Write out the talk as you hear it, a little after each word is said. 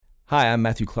Hi, I'm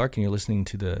Matthew Clark, and you're listening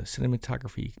to the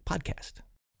Cinematography Podcast.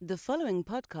 The following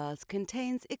podcast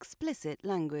contains explicit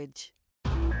language.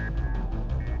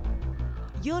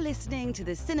 You're listening to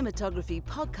the Cinematography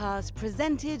Podcast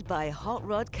presented by Hot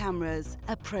Rod Cameras,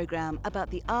 a program about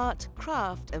the art,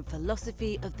 craft, and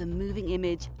philosophy of the moving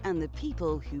image and the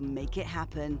people who make it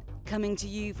happen. Coming to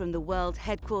you from the world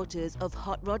headquarters of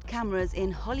Hot Rod Cameras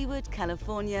in Hollywood,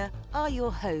 California, are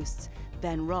your hosts,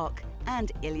 Ben Rock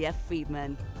and Ilya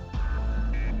Friedman.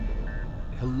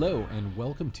 Hello and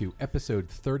welcome to episode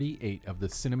 38 of the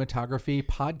Cinematography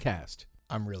Podcast.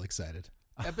 I'm real excited.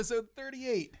 Episode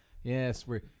 38. Yes,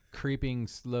 we're creeping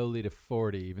slowly to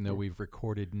 40, even though we've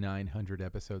recorded 900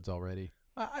 episodes already.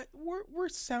 We're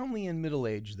soundly in middle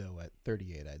age, though, at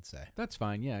 38, I'd say. That's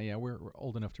fine. Yeah, we're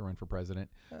old enough to run for president.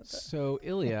 So,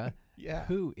 Ilya, Yeah.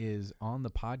 Who is on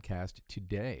the podcast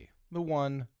today? The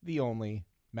one, the only,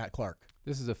 Matt Clark.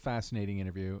 This is a fascinating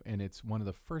interview, and it's one of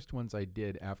the first ones I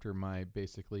did after my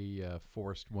basically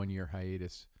forced 1-year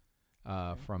hiatus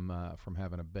from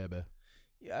having a baby.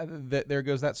 Yeah, there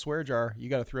goes that swear jar. You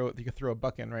got to throw it. You can throw a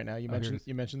buck in right now. You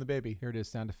mentioned the baby. Here it is,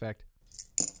 sound effect.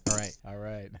 All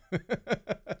right.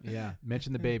 Yeah,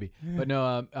 mention the baby. But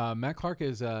no, Matt Clark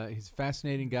is he's a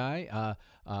fascinating guy.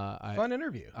 Fun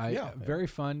interview. Very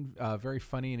fun, very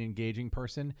funny and engaging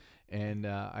person. And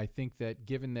I think that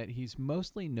given that he's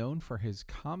mostly known for his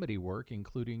comedy work,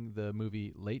 including the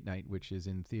movie Late Night, which is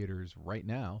in theaters right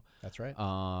now. That's right.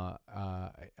 I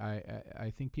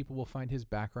think people will find his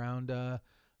background a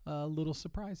little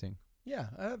surprising. Yeah,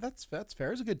 that's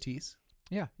fair. It's a good tease.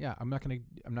 Yeah. I'm not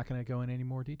gonna go in any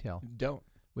more detail. Don't.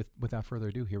 Without further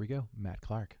ado, here we go. Matt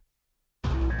Clark.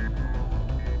 The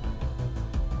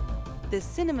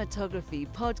Cinematography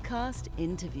Podcast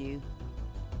interview.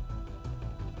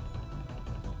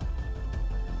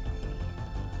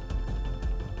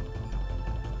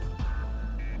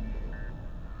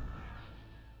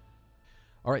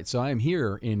 All right, so I am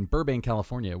here in Burbank,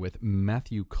 California with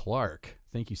Matthew Clark.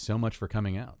 Thank you so much for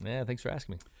coming out. Yeah, thanks for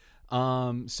asking me.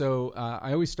 So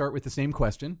I always start with the same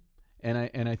question, and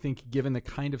I think given the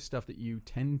kind of stuff that you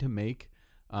tend to make,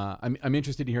 I'm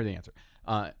interested to hear the answer.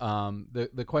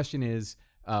 The question is,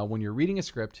 when you're reading a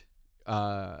script,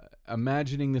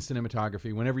 imagining the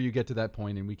cinematography, whenever you get to that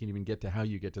point, and we can even get to how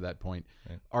you get to that point,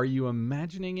 right. Are you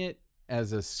imagining it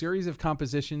as a series of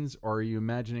compositions, or are you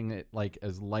imagining it like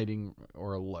as lighting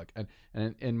or a look?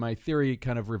 And my theory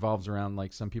kind of revolves around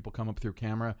like some people come up through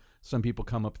camera, some people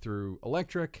come up through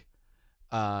electric,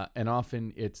 and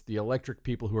often it's the electric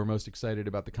people who are most excited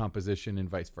about the composition and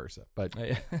vice versa. But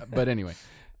anyway,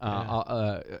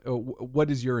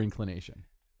 what is your inclination?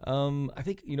 I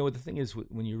think what the thing is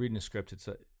when you're reading a script, it's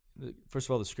first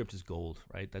of all, the script is gold,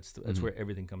 right? That's where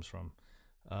everything comes from.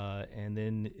 And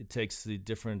then it takes the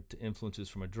different influences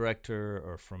from a director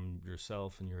or from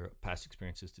yourself and your past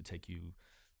experiences to take you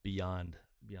beyond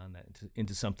that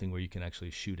into something where you can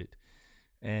actually shoot it.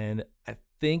 And I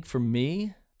think for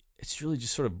me, it's really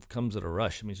just sort of comes at a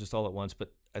rush. I mean, it's just all at once.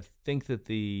 But I think that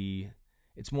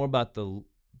it's more about the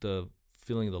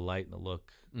feeling of the light and the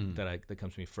look that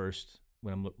comes to me first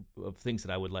when I'm of things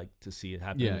that I would like to see it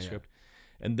happen in the script,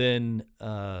 and then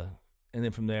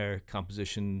from there,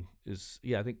 composition is,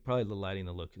 I think probably the lighting,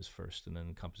 the look is first, and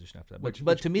then composition after that.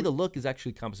 But to me, the look is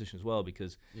actually composition as well,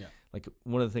 because like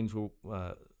one of the things we're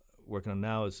working on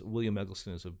now is William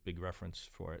Eggleston is a big reference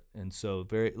for it, and so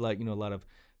very a lot of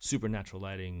supernatural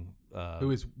lighting. Who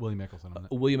is William Eggleston on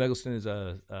that? William Eggleston is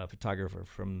a photographer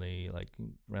from the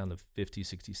around the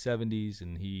 50s, 60s, 70s,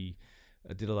 and he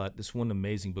did a lot. This one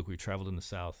amazing book where he traveled in the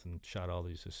South and shot all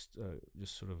these just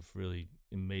sort of really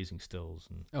amazing stills.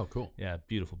 And oh, cool! Yeah,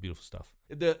 beautiful stuff.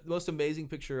 The most amazing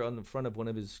picture on the front of one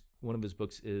of his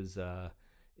books is a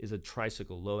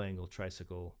tricycle, low angle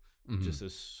tricycle, just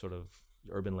this sort of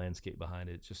urban landscape behind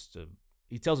it. Just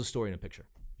he tells a story in a picture,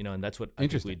 and that's what I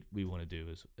think we want to do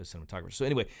as cinematographers. So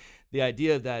anyway, the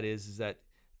idea of that is that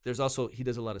there's also, he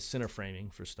does a lot of center framing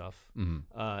for stuff,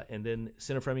 and then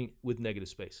center framing with negative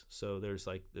space. So there's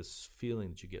like this feeling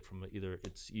that you get from you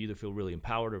either feel really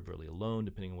empowered or really alone,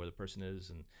 depending on where the person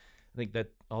is. And I think that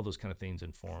all those kind of things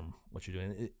inform what you're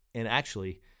doing. And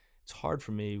actually, it's hard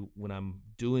for me when I'm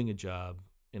doing a job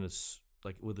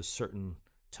with a certain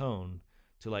tone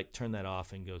to turn that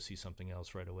off and go see something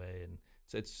else right away. And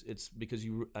it's because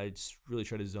I really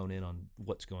try to zone in on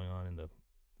what's going on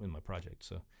in my project.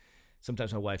 So.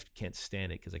 sometimes my wife can't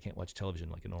stand it because I can't watch television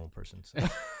like a normal person. So.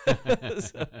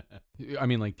 I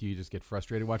mean, like, do you just get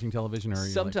frustrated watching television, or are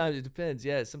you sometimes it depends.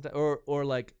 Yeah, sometimes or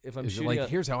like if I'm is shooting. it like,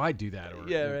 here's how I do that. Or,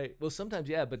 yeah, right. Well, sometimes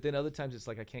but then other times it's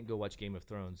like I can't go watch Game of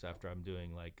Thrones after I'm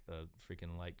doing like a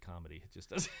freaking light comedy. It just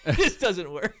doesn't. It just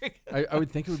doesn't work. I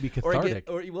would think it would be cathartic.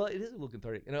 Well, it is a little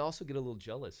cathartic, and I also get a little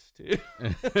jealous too.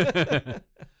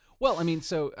 Well, I mean,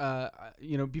 so,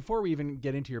 before we even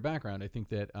get into your background, I think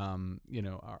that,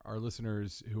 our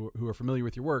listeners who are familiar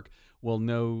with your work will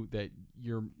know that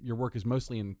your work is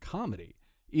mostly in comedy.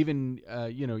 Even,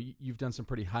 you've done some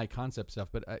pretty high concept stuff,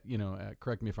 but,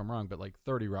 correct me if I'm wrong, but like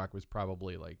 30 Rock was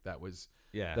probably like, that's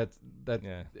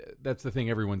the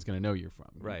thing everyone's going to know you from.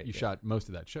 Right. You shot most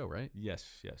of that show, right?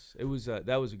 Yes. It was,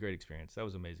 that was a great experience. That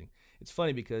was amazing. It's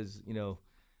funny because, I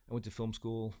went to film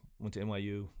school, went to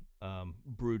NYU.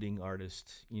 Brooding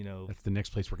artist, That's the next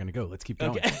place we're gonna go. Let's keep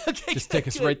going. Okay, just take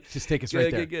us right. Just take us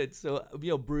right there. Good. So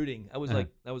brooding. I was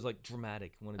like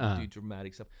dramatic. Wanted to do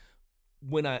dramatic stuff.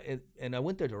 When I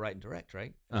went there to write and direct.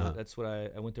 Right. That's what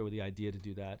I went there with the idea to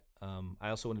do that.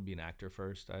 I also wanted to be an actor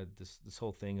first. I had this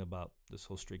whole thing about this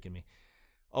whole streak in me.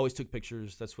 Always took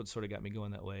pictures. That's what sort of got me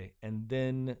going that way. And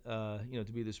then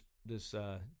to be this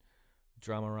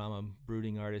drama-rama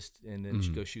brooding artist and then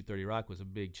go shoot 30 Rock was a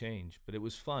big change, but it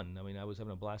was fun. I mean, I was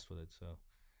having a blast with it. So,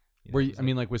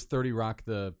 was 30 Rock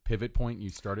the pivot point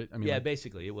you started? I mean,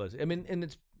 basically it was. I mean, and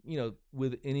it's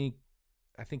with any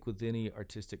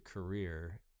artistic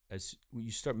career, as you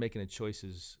start making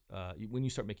choices, when you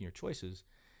start making your choices,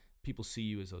 people see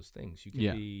you as those things. You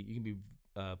can be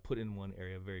put in one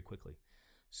area very quickly.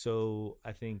 So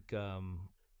I think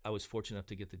I was fortunate enough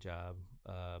to get the job.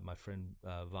 My friend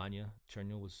Vanja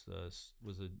Cernjul was a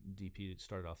DP that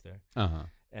started off there.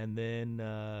 And then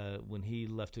when he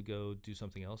left to go do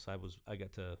something else, I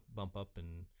got to bump up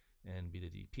and be the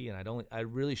DP. And I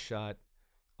really shot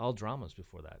all dramas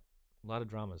before that. A lot of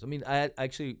dramas. I mean, I had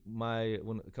actually a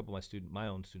couple of my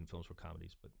own student films were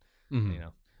comedies, but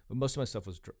but most of my stuff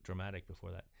was dramatic before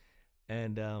that.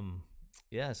 And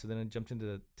so then I jumped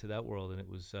into that world, and it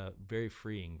was very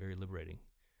freeing, very liberating.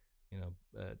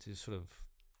 To sort of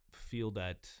feel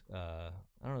that, I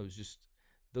don't know, it was just,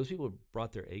 those people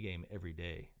brought their A game every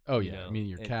day. Oh, yeah. I mean,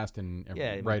 your cast and writers Tina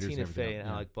and everything. Fey and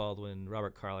Alec Baldwin,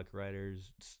 Robert Carlock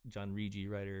writers, John Rigi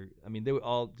writer. I mean, they had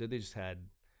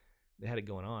it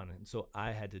going on. And so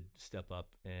I had to step up,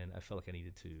 and I felt like I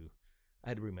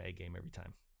had to bring my A game every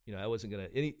time. I wasn't going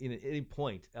to, at any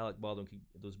point, Alec Baldwin,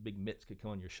 those big mitts could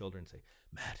come on your shoulder and say,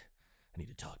 Matt, I need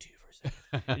to talk to you for a second.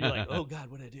 And you're like, oh God,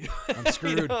 what'd I do? I'm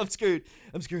screwed. I'm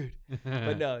screwed.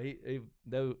 But no, they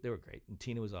were great. And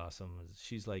Tina was awesome.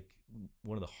 She's like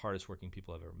one of the hardest working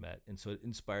people I've ever met. And so it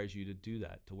inspires you to do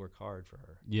that, to work hard for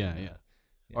her. Yeah.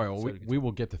 All right. Well, we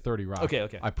will get to 30 Rock. Okay.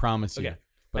 I promise you. Okay.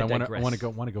 But I want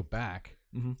to go back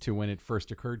to when it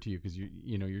first occurred to you, because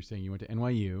you're saying you went to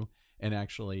NYU, and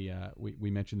actually we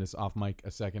mentioned this off mic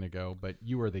a second ago, but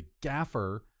you were the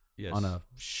gaffer. Yes. On a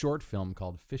short film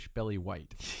called Fish Belly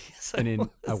White. Yes, and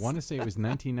I want to say it was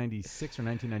 1996 or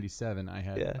 1997. I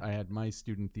had my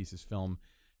student thesis film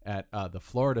at the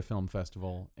Florida Film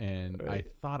Festival, and I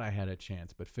thought I had a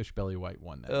chance, but Fish Belly White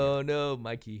won that. Oh year. No,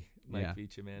 Mike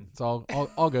beat you, man. It's all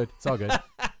good. It's all good.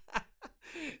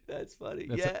 That's funny.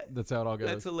 That's how it all goes.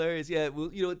 That's hilarious. Yeah,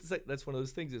 well, it's like, that's one of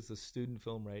those things. It's a student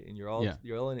film, right? And you're all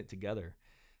in it together.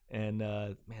 And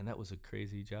man, that was a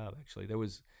crazy job. Actually, there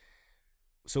was.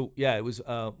 So it was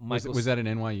Michael. Was that an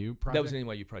NYU project? That was an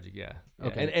NYU project, yeah.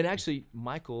 Okay. And actually,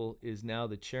 Michael is now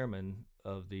the chairman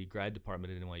of the grad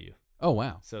department at NYU. Oh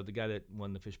wow! So the guy that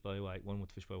won with Fish Belly White,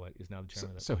 is now the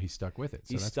chairman of that. So he stuck with it.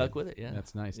 He stuck with it. Yeah,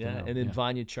 that's nice. Yeah, to know. And then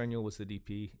Vanja Cernjul was the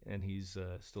DP, and he's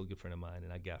still a good friend of mine,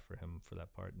 and I gaffed for him for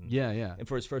that part. And, and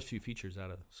for his first few features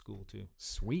out of school too.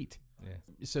 Sweet. Yeah.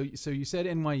 So you said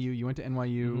NYU. You went to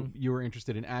NYU. You were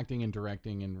interested in acting and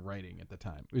directing and writing at the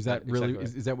time. Is that really? Exactly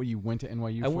right. Is that what you went to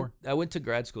NYU for? I went to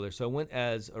grad school there. So I went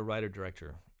as a writer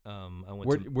director.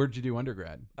 Where'd you do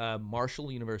undergrad?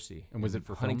 Marshall University. And was it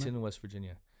for Huntington, West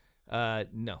Virginia?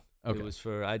 No. Okay. It was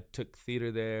I took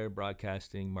theater there,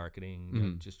 broadcasting,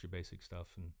 marketing, just your basic stuff.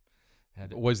 And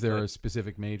was there a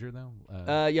specific major though?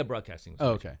 Broadcasting.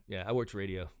 Oh, okay. Yeah, I worked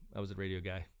radio. I was a radio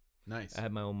guy. Nice. I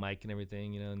had my own mic and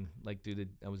everything, and like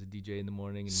I was a DJ in the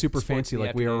morning. And super fancy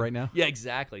like we are right now. Yeah,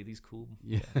 exactly. These cool,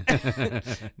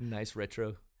 nice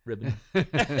retro ribbon.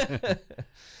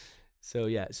 So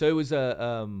it was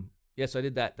so I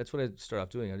did that. That's what I started off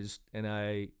doing.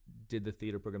 I did the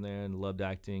theater program there and loved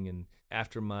acting. And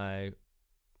after my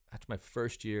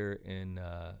first year in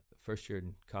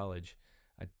college,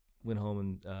 I went home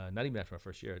and not even after my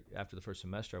first year, after the first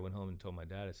semester, I went home and told my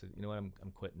dad. I said, you know what,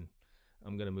 I'm quitting.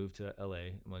 I'm gonna move to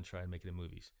LA. I'm gonna try and make it in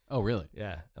movies. Oh, really?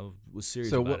 Yeah, I was serious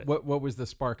So about it. what was the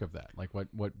spark of that? Like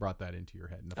what brought that into your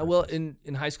head? In the first Well, place?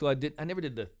 in high school, I never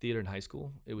did the theater in high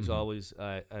school. It was Mhm. always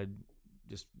I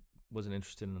just wasn't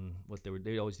interested in what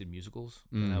they always did musicals,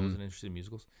 and I Mhm. wasn't interested in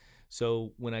musicals.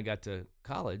 So when I got to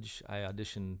college, I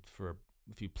auditioned for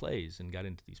a few plays and got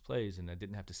into these plays, and I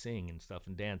didn't have to sing and stuff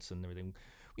and dance and everything,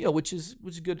 which is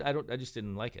good. I just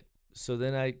didn't like it. So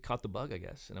then I caught the bug, I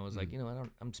guess, and I was like,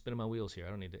 I'm spinning my wheels here. I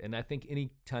don't need to. And I think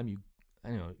any time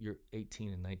you're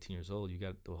 18 and 19 years old, you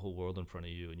got the whole world in front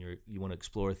of you, and you want to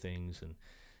explore things,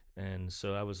 and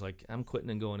so I was like, I'm quitting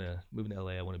and moving to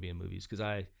LA. I want to be in movies because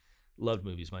I loved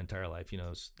movies my entire life.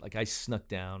 It's like I snuck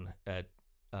down at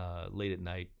late at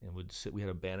night and would sit. We had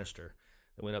a banister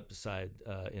that went up the side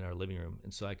in our living room,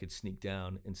 and so I could sneak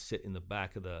down and sit in the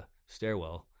back of the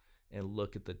stairwell and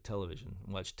look at the television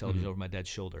and watch television over my dad's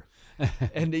shoulder.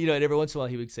 And every once in a while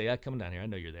he would say, come down here. I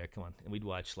know you're there. Come on. And we'd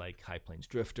watch like High Plains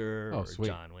Drifter or sweet.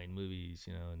 John Wayne movies,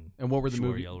 And what were the Shore,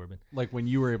 movies? Yellow Ribbon. Like when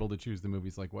you were able to choose the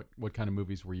movies, like what kind of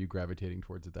movies were you gravitating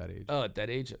towards at that age? Oh, at that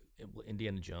age,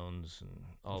 Indiana Jones and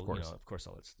all, Of course. Of course,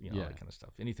 all that, all that kind of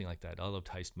stuff. Anything like that. I loved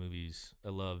heist movies. I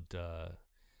loved,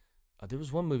 there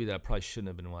was one movie that I probably shouldn't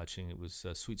have been watching. It was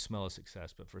Sweet Smell of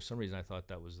Success, but for some reason I thought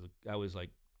that was I was like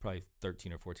probably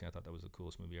 13 or 14. I thought that was the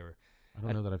coolest movie ever. I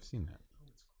don't know that I've seen that.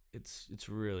 It's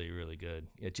really, really good.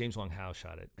 Yeah, James Wong Howe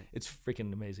shot it. It's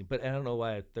freaking amazing. But I don't know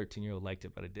why a 13-year-old liked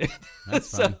it, but I did.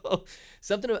 That's fine.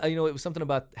 It was something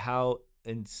about how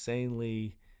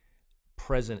insanely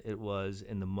present it was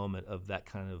in the moment of that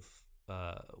kind of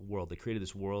world. They created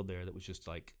this world there that was just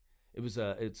like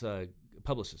it's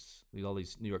publicists. All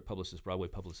these New York publicists, Broadway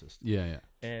publicists. Yeah.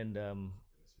 And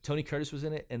Tony Curtis was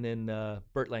in it, and then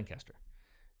Burt Lancaster,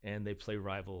 and they play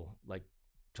rival. Like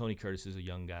Tony Curtis is a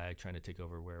young guy trying to take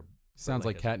over where. Sounds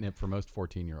like catnip for most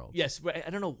 14-year-olds. Yes, but I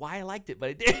don't know why I liked it, but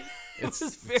I did. It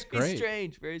was very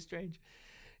strange, very strange.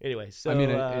 Anyway, so I mean,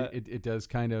 it does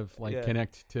kind of like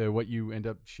connect to what you end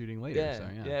up shooting later. Yeah, so,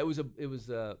 yeah. It was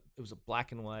a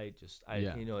black and white. Just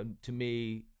and to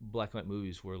me, black and white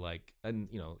movies were like, and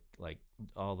like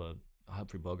all the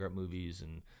Humphrey Bogart movies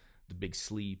and The Big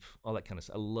Sleep, all that kind of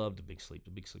stuff. I loved The Big Sleep.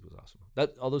 The Big Sleep was awesome.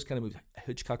 All those kind of movies,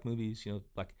 Hitchcock movies.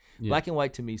 Black and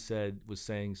white to me was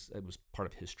saying it was part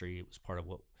of history. It was part of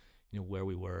what where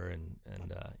we were, and I don't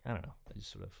know. I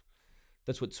just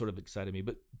that's what sort of excited me.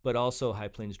 But also High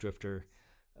Plains Drifter,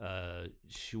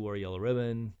 Shore, Yellow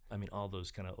Ribbon. I mean, all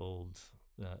those kind of old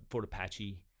Fort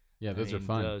Apache. Yeah, those are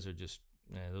fun. Those are just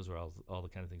those were all the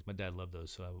kind of things. My dad loved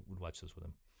those, so I would watch those with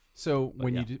him. So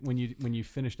when you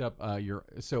finished up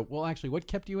actually, what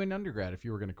kept you in undergrad if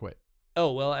you were going to quit?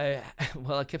 Oh well, I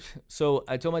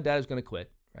told my dad I was going to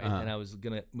quit, right, and I was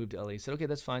going to move to LA. He said, "Okay,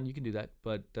 that's fine, you can do that,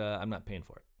 but I'm not paying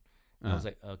for it." And I was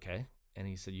like, "Okay." And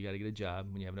he said, "You got to get a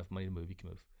job. When you have enough money to move, you can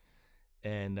move."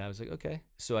 And I was like, "Okay."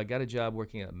 So I got a job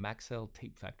working at a Maxell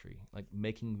tape factory, like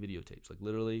making videotapes, like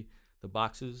literally the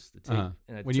boxes, the tape.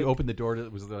 And when you opened the door,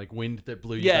 it was like wind that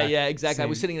blew you back. Yeah, exactly. I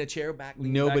was sitting in a chair back.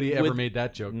 Nobody ever made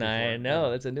that joke before. I know,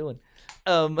 that's a new one.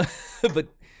 But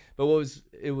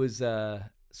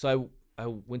so I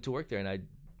went to work there, and I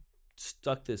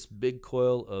stuck this big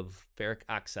coil of ferric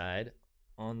oxide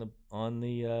on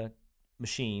the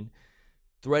machine,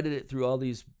 threaded it through all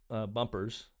these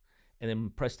bumpers, and then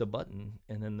pressed a button,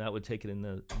 and then that would take it in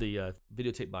the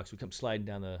videotape box. Would come sliding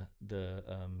down the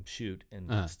chute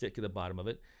and stick at the bottom of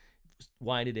it,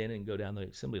 wind it in, and go down the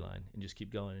assembly line, and just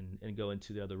keep going and go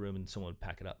into the other room, and someone would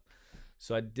pack it up.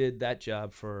 So I did that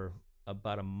job for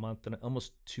about a month and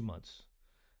almost 2 months,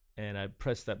 and I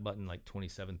pressed that button like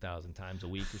 27,000 times a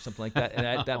week or something like that. And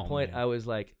at that point, I was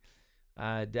like,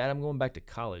 Dad, I'm going back to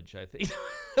college, I think.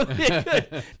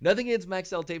 Nothing against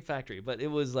Maxell Tape Factory, but it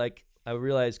was like I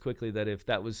realized quickly that if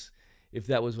that was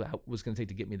what was going to take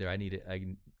to get me there, I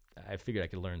figured I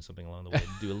could learn something along the way,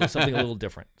 do something a little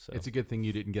different. So it's a good thing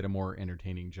you didn't get a more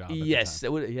entertaining job. Yes,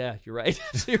 that would. Yeah, you're right.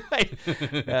 You're right.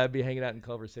 I'd be hanging out in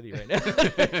Culver City right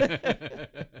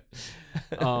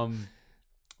now.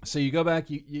 So you go back,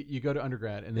 you go to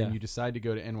undergrad, and then you decide to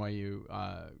go to NYU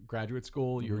graduate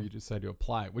school, or you decide to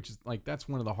apply, which is like that's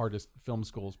one of the hardest film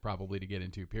schools probably to get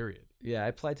into. Period. Yeah, I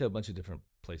applied to a bunch of different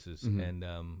places, and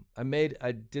I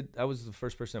was the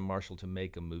first person at Marshall to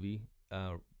make a movie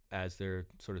as their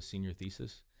sort of senior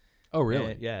thesis. Oh,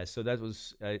 really? And, yeah. So that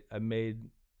was I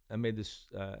made this.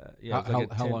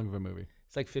 How long of a movie?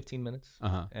 It's like 15 minutes,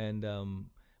 and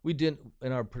we didn't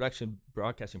in our broadcasting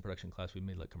production class. We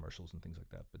made like commercials and things like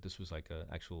that. But this was like an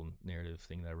actual narrative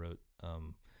thing that I wrote.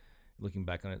 Looking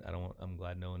back on it, I'm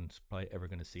glad no one's probably ever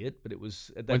going to see it. But it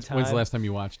was at that time. When's the last time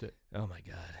you watched it? Oh my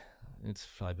God,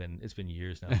 it's been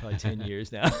years now, probably 10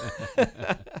 years now.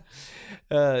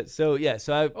 So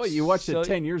Oh, you watched it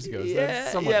 10 years ago. So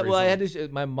that's somewhat well, I recent. had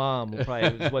to. My mom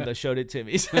probably was one that showed it to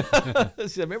me. So,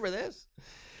 remember this?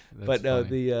 That's But no,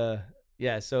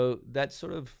 funny. so that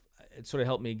sort of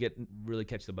helped me really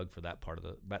catch the bug for that part of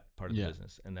the Yeah.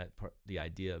 business, and that part, the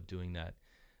idea of doing that.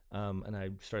 And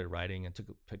I started writing and took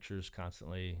pictures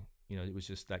constantly. It was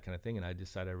just that kind of thing, and I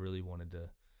decided I really wanted to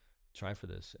try for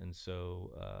this, and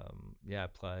so I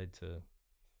applied to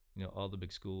all the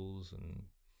big schools and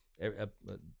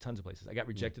tons of places. I got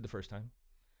rejected the first time,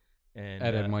 and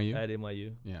At NYU? At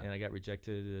NYU, Yeah. and I got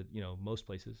rejected at most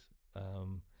places,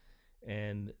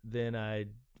 and then I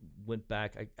went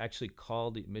back. I actually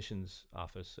called the admissions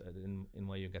office in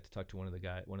NYU and got to talk to one of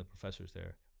the professors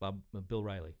there, Bill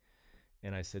Riley,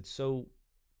 and I said, "So,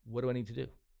 what do I need to do?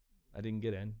 I didn't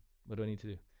get in. What do I need to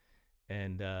do?"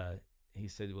 And he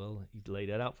said, well, he laid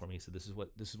that out for me. He said, this is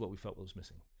what we felt was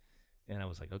missing. And I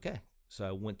was like, okay. So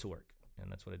I went to work, and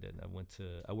that's what I did. I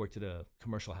worked at a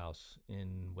commercial house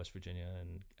in West Virginia,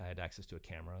 and I had access to a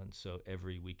camera. And so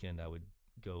every weekend I would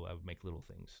make little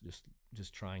things,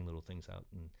 just trying little things out.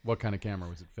 And What kind of camera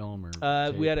was it? Film or?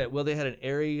 they had an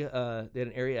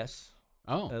Arri S.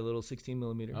 Oh. A little 16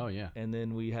 millimeter. Oh yeah. And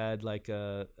then we had like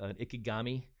an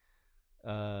Ikegami.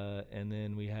 And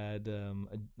then we had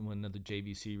another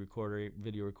JVC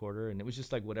video recorder, and it was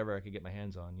just like whatever I could get my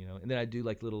hands on, And then I do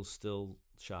like little still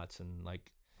shots and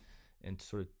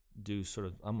sort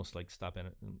of almost like stop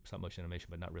motion animation,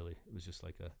 but not really. It was just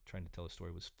like trying to tell a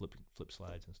story with flip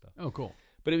slides and stuff. Oh, cool.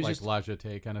 But it was like just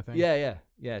Lajate kind of thing. Yeah.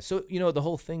 So the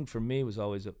whole thing for me was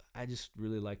always I just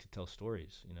really like to tell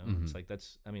stories. Mm-hmm. It's like it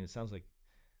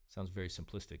sounds very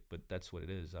simplistic, but that's what it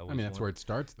is. That's where it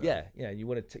starts, though. Yeah. You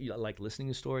like listening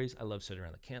to stories. I love sitting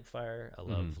around the campfire. I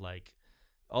love like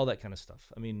all that kind of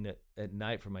stuff. I mean, at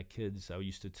night for my kids, I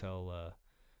used to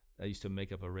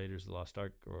make up a Raiders of the Lost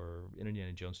Ark or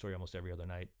Indiana Jones story almost every other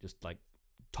night, just like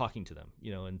talking to them,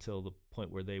 until the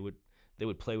point where they would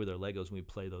play with their Legos and we'd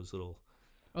play those little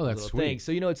sweet things.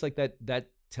 So it's like that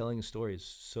telling a story is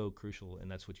so crucial,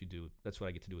 and that's what you do. That's what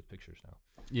I get to do with pictures now.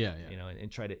 Yeah.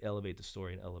 And try to elevate the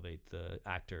story and elevate the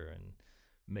actor and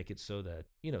make it so that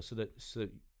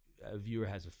a viewer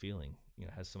has a feeling,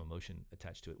 has some emotion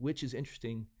attached to it, which is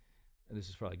interesting. And this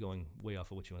is probably going way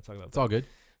off of what you want to talk about. It's all good.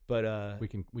 But we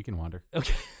can wander.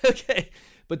 Okay.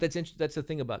 But that's the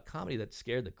thing about comedy that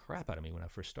scared the crap out of me when I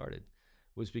first started,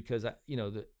 was because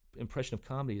the impression of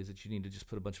comedy is that you need to just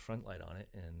put a bunch of front light on it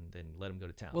and then let them go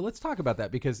to town. Well, let's talk about that,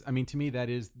 because to me that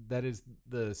is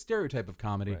the stereotype of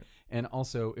comedy. Right. And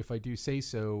also, if I do say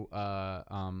so,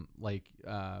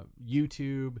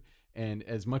 YouTube, and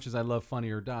as much as I love Funny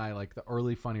or Die, like the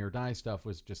early Funny or Die stuff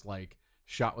was just like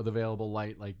shot with available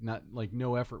light, like not like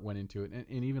no effort went into it.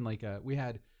 And even like we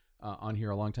had on here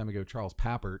a long time ago Charles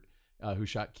Pappert, who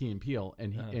shot Key and Peele,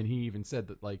 and he even said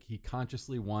that like he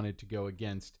consciously wanted to go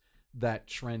against that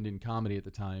trend in comedy at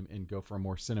the time and go for a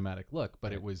more cinematic look,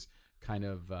 but it was kind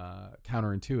of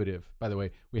counterintuitive. By the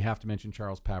way, we have to mention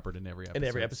Charles Pappert in every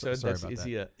episode. Sorry about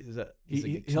that. He's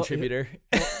a contributor?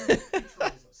 He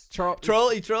trolls?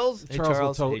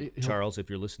 Hey, Charles, if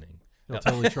you're listening. He'll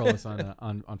totally troll us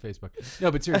on Facebook.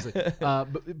 No, but seriously,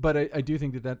 but I do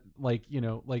think that like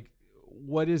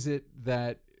what is it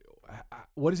that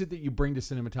you bring to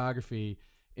cinematography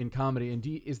in comedy, and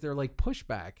is there like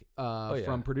pushback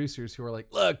from producers who are like,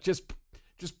 look, just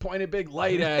point a big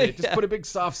light at it, just put a big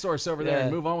soft source over there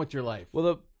and move on with your life?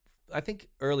 Well, I think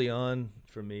early on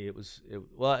for me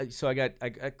so I got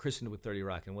christened with 30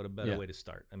 Rock, and what a better way to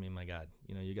start. I mean, my God,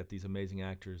 you got these amazing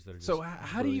actors that are just so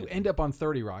how do you end up on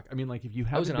 30 Rock? I mean, like if you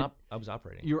have I was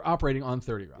operating. You were operating on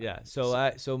 30 Rock. Yeah. So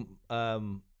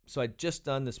I'd just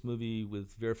done this movie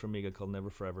with Vera Farmiga called Never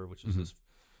Forever, which was this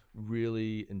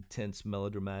really intense,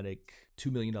 melodramatic $2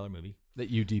 million movie that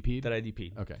you DP'd? That I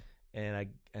DP'd. Okay. And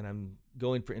I'm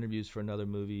going for interviews for another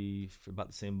movie for about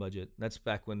the same budget. That's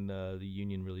back when the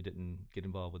union really didn't get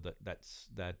involved with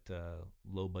that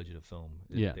low budget of film.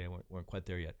 Yeah. They weren't quite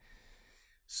there yet.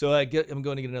 So I'm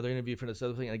going to get another interview for this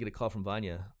other thing, and I get a call from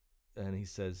Vanja, and he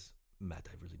says, Matt,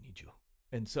 I really need you.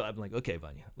 And so I'm like, okay,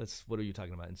 Vanja, what are you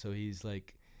talking about? And so he's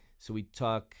like, so we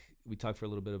talk for a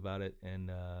little bit about it, and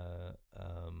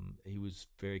he was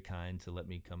very kind to let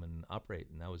me come and operate,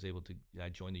 and I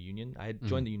joined the union. I had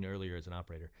joined the union earlier as an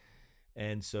operator,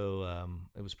 and so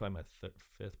it was probably my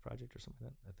fifth project or something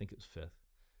like that. I think it was fifth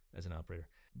as an operator.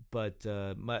 But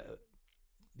I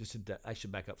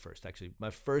should back up first. Actually,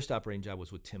 my first operating job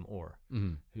was with Tim Orr,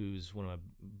 who's one of my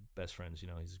best friends.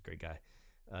 He's a great guy.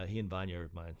 He and Vanja are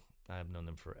I've known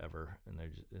them forever, and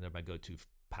they're my go-to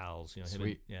pals.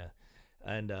 Sweet.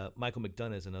 And Michael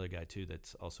McDonough is another guy too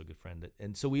that's also a good friend.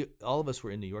 And so all of us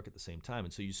were in New York at the same time,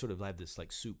 and so you sort of have this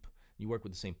like soup. You work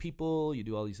with the same people, you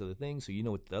do all these other things, so you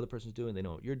know what the other person's doing, they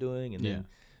know what you're doing, and then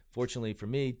fortunately for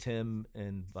me, Tim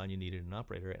and Vanya needed an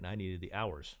operator, and I needed the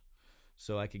hours,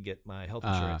 so I could get my health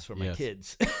insurance for my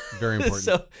kids. Very important.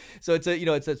 so it's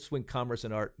that's when commerce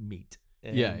and art meet,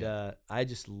 and I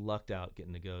just lucked out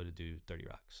getting to go to do 30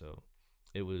 Rock, so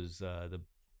it was the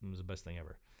best thing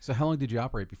ever. So how long did you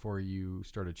operate before you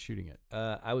started shooting it?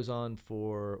 I was on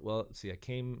for, let's see, I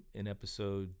came in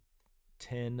episode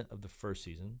 10 of the first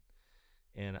season,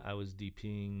 and I was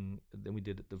DPing. Then we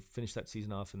finished that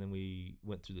season off, and then we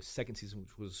went through the second season,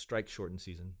 which was a strike-shortened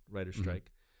season, writer's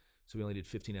strike. So we only did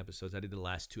 15 episodes. I did the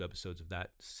last 2 episodes of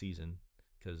that season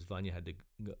because Vanya had to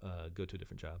go to a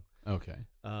different job. Okay.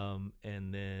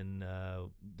 And then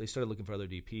they started looking for other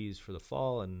DPs for the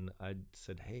fall, and I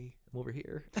said, "Hey, I'm over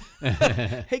here.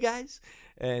 Hey guys!"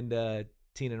 And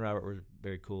Tina and Robert were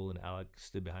very cool, and Alex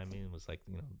stood behind me and was like,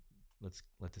 let's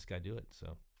let this guy do it.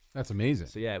 So that's amazing.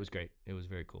 So yeah, it was great. It was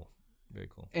very cool. Very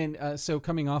cool. And so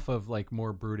coming off of like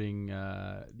more brooding,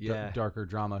 darker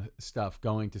drama stuff,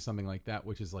 going to something like that,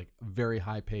 which is like very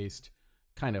high paced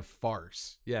kind of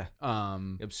farce. Yeah.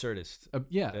 Absurdist.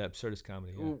 Absurdist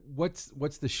comedy. Yeah.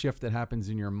 What's the shift that happens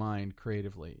in your mind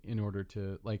creatively in order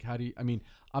to like, how do you, I mean,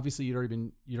 obviously you'd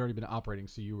already been operating,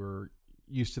 so you were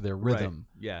used to their rhythm.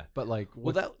 Right. Yeah. But like,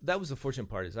 that was the fortunate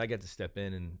part, is I got to step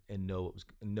in and know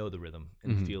the rhythm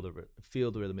and feel the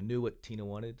rhythm, and knew what Tina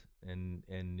wanted and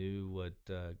knew what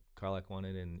Carlack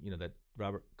wanted, and that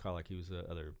Robert Carlack, he was the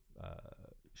other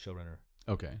showrunner.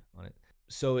 Okay. On it.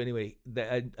 So anyway,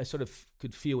 I sort of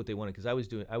could feel what they wanted, because I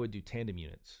would do tandem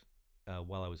units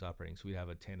while I was operating. So we'd have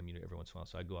a tandem unit every once in a while.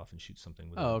 So I'd go off and shoot something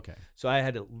with them. Okay. So I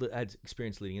had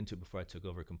experience leading into it before I took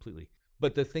over completely.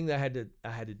 But the thing that I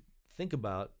had to think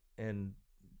about, and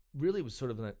really it was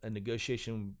sort of a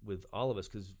negotiation with all of us,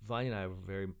 because Vanya and I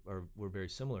were very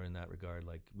similar in that regard.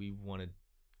 Like, we wanted,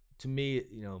 to me,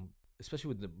 especially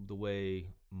with the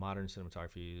way modern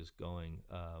cinematography is going,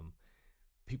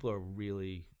 people are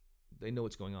really, they know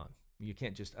what's going on. You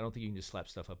can't just, I don't think you can just slap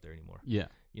stuff up there anymore. Yeah.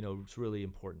 It's really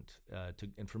important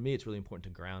and for me, it's really important to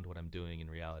ground what I'm doing in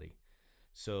reality.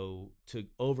 So to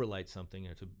overlight something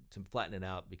or to flatten it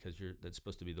out because that's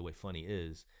supposed to be the way funny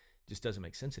is, just doesn't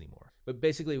make sense anymore. But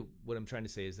basically what I'm trying to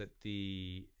say is that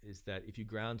if you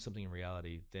ground something in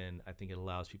reality, then I think it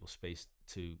allows people space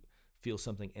to feel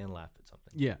something and laugh at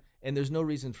something. Yeah. And there's no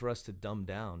reason for us to dumb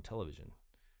down television.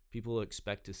 People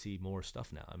expect to see more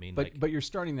stuff now. I mean, but you're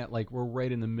starting that, like, we're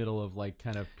right in the middle of like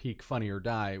kind of peak Funny or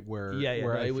Die, where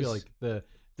I feel like the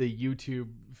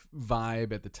YouTube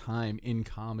vibe at the time in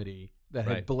comedy that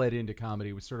had bled into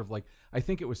comedy was sort of like, I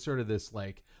think it was sort of this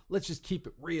like, let's just keep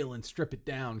it real and strip it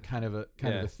down kind of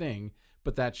a thing.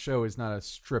 But that show is not a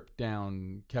stripped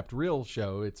down, kept real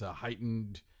show. It's a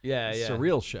heightened,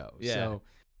 surreal show. Yeah. So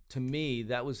to me,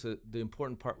 that was the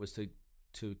important part, was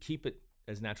to keep it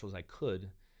as natural as I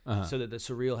could. So that the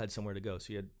surreal had somewhere to go.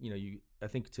 So you had, I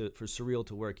think for surreal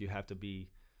to work, you have to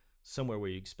be somewhere where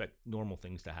you expect normal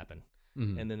things to happen,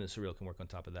 and then the surreal can work on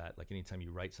top of that. Like, anytime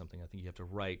you write something, I think you have to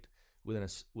write with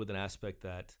an aspect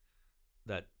that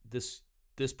this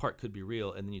part could be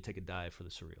real, and then you take a dive for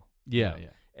the surreal. Yeah.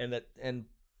 And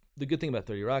the good thing about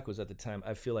 30 Rock was, at the time,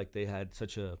 I feel like they had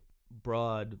such a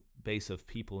broad base of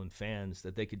people and fans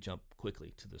that they could jump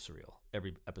quickly to the surreal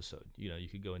every episode. You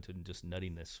could go into just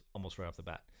nuttiness almost right off the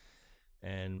bat.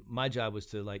 And my job was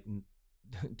to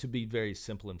to be very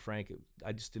simple and frank.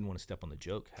 I just didn't want to step on the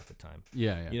joke half the time.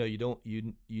 Yeah. You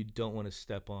don't want to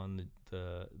step on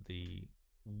the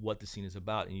what the scene is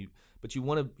about, but you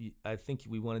want to. I think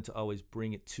we wanted to always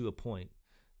bring it to a point,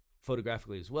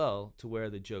 photographically as well, to where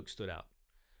the joke stood out.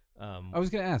 I was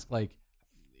going to ask, like,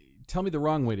 tell me the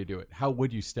wrong way to do it. How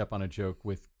would you step on a joke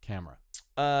with camera?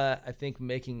 I think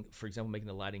making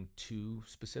the lighting too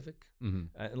specific,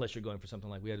 unless you're going for something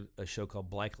like, we had a show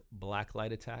called Black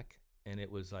Light Attack, and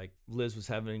it was like Liz was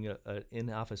having an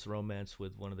in-office romance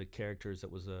with one of the characters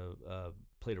that was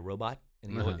played a robot,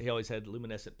 and he always had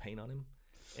luminescent paint on him,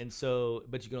 and so,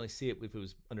 but you can only see it if it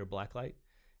was under black light.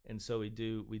 And so we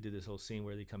did this whole scene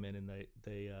where they come in and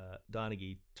they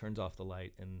Donaghy turns off the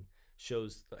light and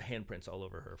shows handprints all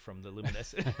over her from the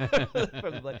luminescent.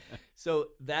 From the light. So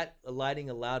that lighting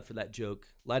allowed for that joke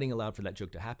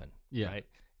to happen. Yeah. Right.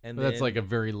 And that's like a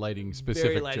very lighting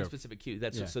specific cue.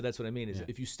 So that's what I mean is,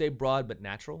 if you stay broad but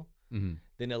natural, then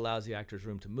it allows the actors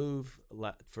room to move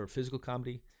for physical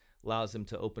comedy. Allows them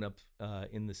to open up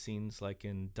in the scenes, like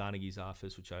in Donaghy's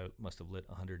office, which I must have lit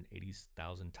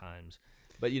 180,000 times.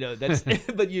 But that's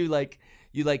but you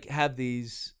have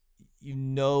these,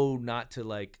 not to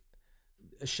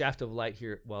a shaft of light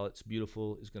here, while it's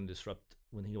beautiful, is going to disrupt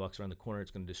when he walks around the corner.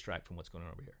 It's going to distract from what's going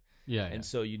on over here. Yeah. And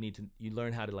so you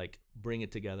learn how to like bring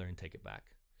it together and take it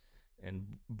back, and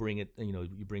bring it.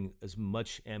 You bring as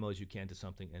much ammo as you can to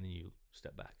something, and then you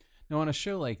step back. Now, on a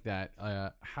show like that,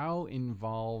 how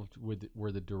involved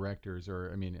were the directors?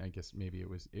 Or, I mean, I guess maybe it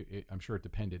was. I'm sure it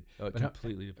depended. Oh, it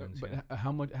completely depends. But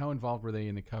how involved were they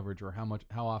in the coverage, or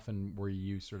how often were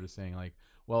you sort of saying like,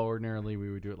 well, ordinarily we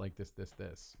would do it like this.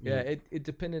 Yeah, it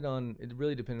depended on. It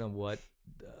really depended on what,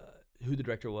 who the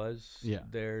director was. Yeah.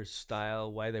 Their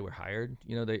style, why they were hired.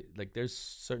 There's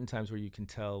certain times where you can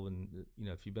tell when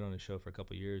if you've been on a show for a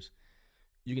couple of years,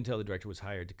 you can tell the director was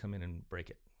hired to come in and break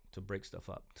it. To break stuff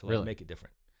up, to like make it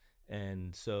different.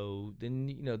 And so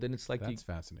then it's like that's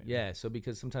fascinating. Yeah, so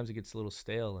because sometimes it gets a little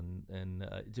stale and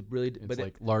it's really it's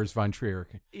like Lars von Trier.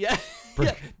 Yeah,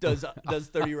 does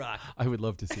 30 Rock. I would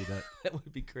love to see that. That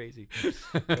would be crazy.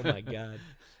 Oh my god.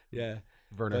 Yeah.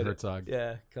 Werner Herzog.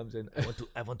 Yeah, comes in.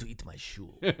 I want to eat my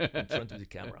shoe in front of the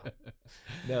camera.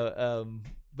 No,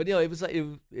 but it was like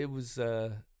it was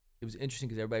interesting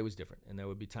because everybody was different, and there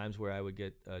would be times where I would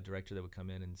get a director that would come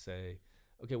in and say,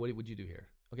 okay, what would you do here?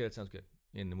 Okay, that sounds good.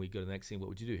 And then we go to the next scene. What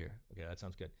would you do here? Okay, that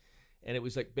sounds good. And it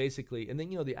was like basically, and then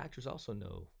the actors also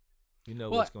know,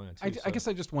 what's going on too. I guess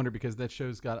I just wonder because that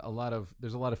show's got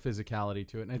there's a lot of physicality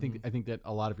to it, and I think that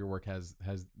a lot of your work has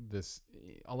this,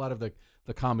 a lot of the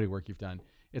comedy work you've done.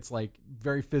 It's like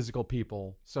very physical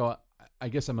people. So I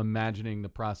guess I'm imagining the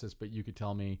process, but you could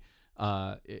tell me.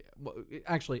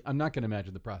 Actually, I'm not going to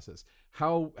imagine the process.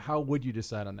 How would you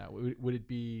decide on that? Would it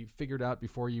be figured out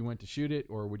before you went to shoot it,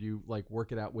 or would you like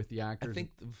work it out with the actors? I think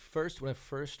when I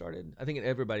first started, I think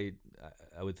everybody,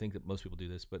 I would think that most people do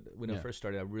this, but when I first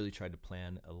started, I really tried to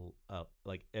plan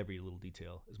like every little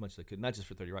detail as much as I could, not just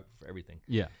for 30 Rock, but for everything.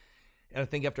 Yeah. And I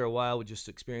think after a while, with just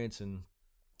experience and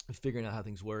figuring out how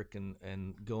things work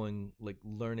and going like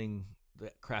learning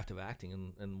the craft of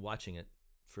acting and watching it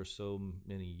for so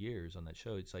many years on that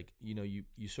show, it's like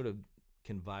you sort of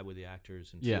can vibe with the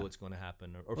actors and feel what's going to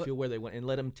happen, or feel where they want, and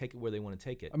let them take it where they want to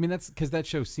take it. I mean, that's because that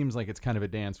show seems like it's kind of a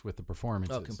dance with the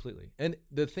performances. Oh, completely. And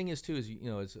the thing is too is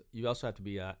you also have to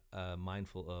be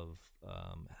mindful of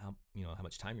how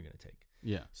much time you're going to take.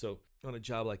 Yeah. So on a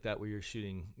job like that where you're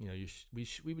shooting,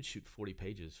 we would shoot 40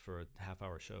 pages for a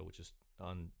half-hour show, which is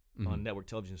on network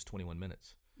television is 21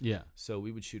 minutes. Yeah. So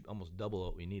we would shoot almost double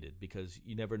what we needed because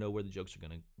you never know where the jokes are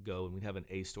going to go, and we'd have an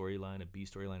A storyline, a B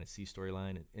storyline, a C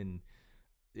storyline, and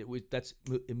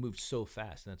it moved so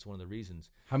fast, and that's one of the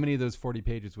reasons. How many of those 40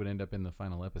 pages would end up in the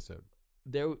final episode?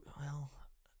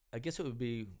 I guess it would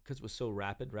be because it was so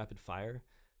rapid fire.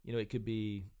 It could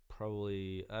be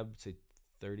probably, I would say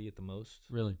 30 at the most.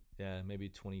 Really? Yeah, maybe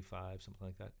 25, something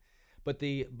like that. But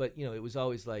it was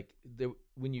always like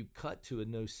when you cut to a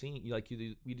no scene,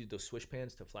 we did those swish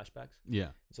pans to flashbacks. Yeah.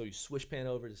 So you swish pan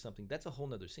over to something. That's a whole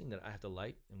nother scene that I have to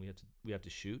light, and we have to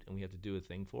shoot, and we have to do a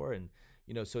thing for, and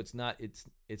so it's not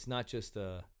just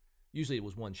usually it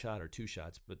was one shot or two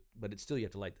shots, but it's still you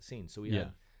have to light the scene. So we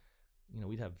had,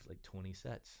 we'd have like 20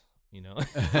 sets. It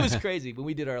was crazy when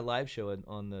we did our live show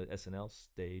on the SNL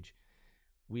stage.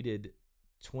 We did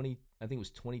 20. I think it was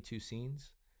 22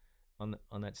 scenes.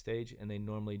 On that stage, and they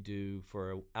normally do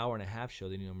for an hour and a half show.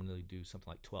 They normally do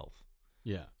something like 12.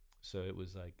 Yeah. So it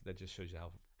was like that. Just shows you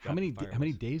how many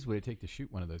days would it take to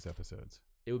shoot one of those episodes?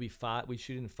 It would be 5. We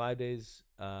shoot in 5 days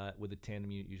with a tandem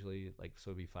unit usually,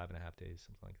 so it'd be 5.5 days,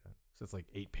 something like that. So it's like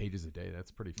 8 pages a day. That's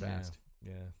pretty fast.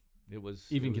 Yeah. It was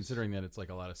considering that it's like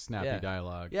a lot of snappy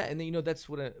dialogue. Yeah, and then that's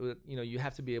what you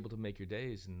have to be able to make your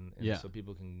days, and so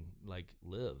people can like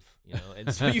live,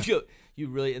 and so you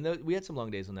really, and we had some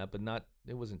long days on that, but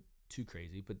it wasn't too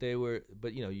crazy, but they were,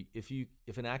 but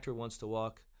if an actor wants to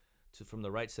walk from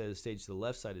the right side of the stage to the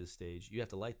left side of the stage, you have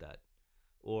to light that,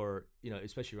 or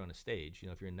especially if you're on a stage,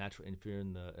 if you're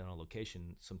in a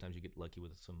location, sometimes you get lucky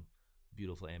with some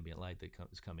beautiful ambient light that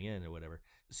is coming in or whatever.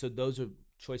 So those are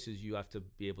choices you have to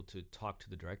be able to talk to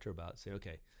the director about. Say,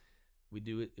 okay, we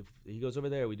do it. If he goes over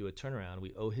there, we do a turnaround.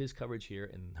 We owe his coverage here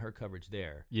and her coverage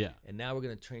there. Yeah. And now we're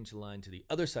going to change the line to the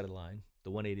other side of the line,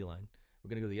 the 180 line. We're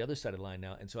going to go to the other side of the line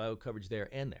now. And so I owe coverage there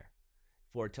and there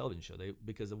for a television show.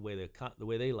 Because the way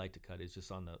they like to cut is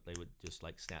just they would just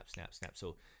like snap, snap, snap.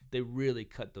 So they really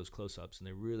cut those close-ups, and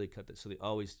they really cut that. So they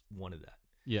always wanted that.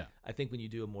 Yeah. I think when you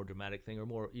do a more dramatic thing, or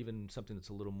more even something that's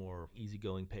a little more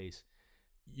easygoing pace,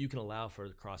 you can allow for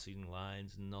crossing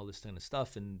lines and all this kind of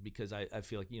stuff. And because I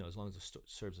feel like, as long as it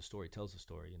serves the story, tells the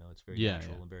story, it's very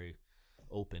natural and very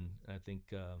open. I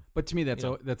think. But to me,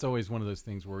 that's always one of those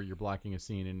things where you're blocking a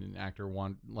scene and an actor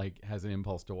has an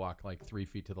impulse to walk like 3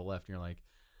 feet to the left, and you're like,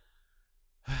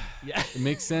 Yeah, it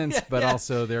makes sense, but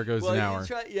also there goes an hour.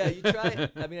 You try.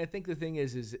 I mean, I think the thing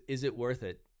is it worth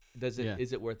it? Is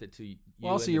it worth it to you?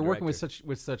 Well, also, and you're the working director?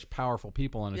 with such powerful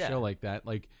people on a show like that.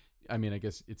 Like, I mean, I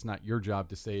guess it's not your job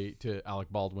to say to Alec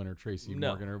Baldwin or Tracy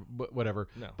Morgan or whatever.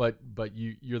 No. But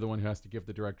you're the one who has to give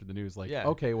the director the news. Like,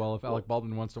 okay, well, if Alec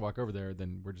Baldwin wants to walk over there,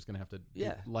 then we're just gonna have to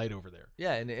light over there.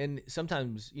 Yeah, and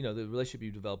sometimes the relationship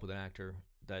you develop with an actor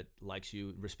that likes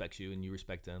you, respects you, and you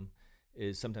respect them,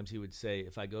 is sometimes he would say,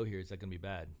 if I go here, is that gonna be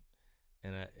bad?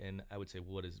 And I would say,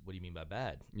 well, what do you mean by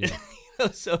bad? Yeah.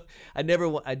 So I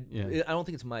don't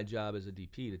think it's my job as a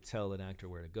DP to tell an actor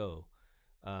where to go.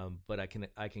 But I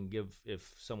can give,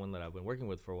 if someone that I've been working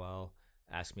with for a while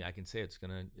asks me, I can say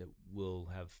we'll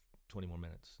have 20 more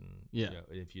minutes, and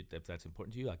if that's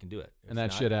important to you, I can do it. And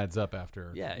that shit adds up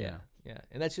after. Yeah,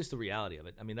 and that's just the reality of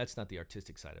it. I mean, that's not the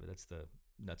artistic side of it. That's the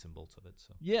nuts and bolts of it.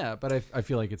 So yeah, but I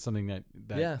feel like it's something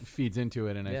that feeds into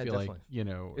it, and I feel definitely.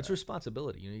 like it's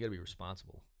responsibility. You got to be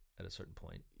responsible at a certain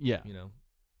point. Yeah,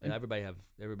 and everybody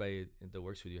that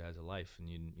works with you has a life,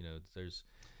 and there's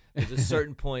a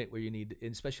certain point where you need,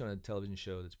 especially on a television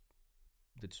show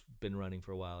that's been running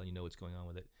for a while, what's going on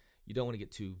with it. You don't want to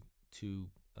get too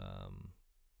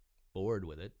bored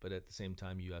with it, but at the same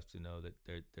time, you have to know that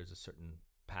there's a certain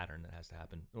pattern that has to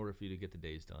happen in order for you to get the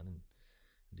days done and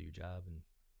do your job. And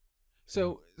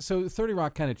so 30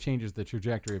 Rock kind of changes the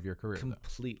trajectory of your career.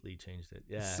 Completely changed it.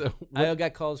 Yeah. So I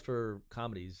got calls for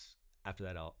comedies after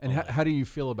that. How do you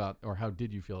feel about, or how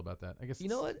did you feel about that? I guess you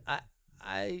know what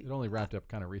it only wrapped up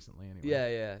kind of recently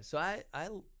anyway. Yeah. So I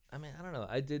mean, I don't know.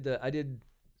 I did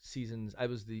seasons. I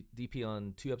was the DP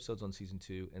on 2 episodes on season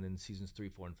 2, and then seasons 3,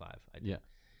 4, and 5.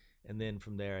 And then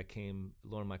from there,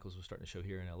 Lauren Michaels was starting a show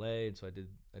here in LA, and so I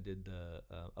did the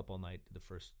Up All Night, the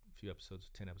first few episodes,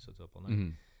 10 episodes of Up All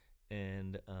Night,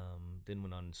 and then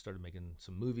went on and started making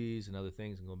some movies and other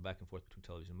things, and going back and forth between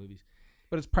television and movies.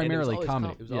 But it's primarily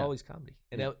comedy. It was always comedy,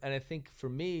 and I think for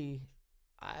me,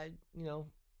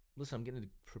 listen, I'm getting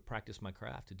to practice my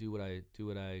craft, to do what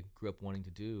I grew up wanting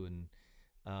to do,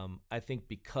 and I think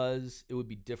because it would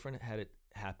be different had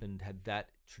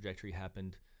that trajectory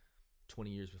happened 20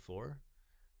 years before,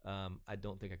 I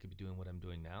don't think I could be doing what I'm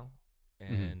doing now,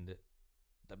 and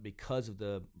that because of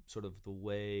the sort of the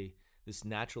way this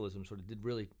naturalism sort of did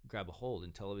really grab a hold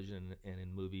in television and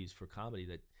in movies for comedy,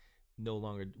 that no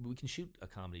longer we can shoot a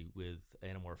comedy with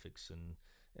anamorphics and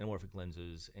anamorphic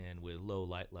lenses and with low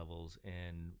light levels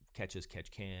and catch as catch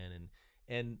can,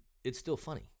 and it's still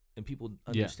funny and people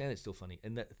understand it's still funny.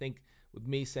 And I think with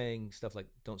me saying stuff like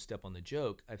don't step on the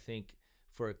joke, I think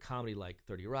for a comedy like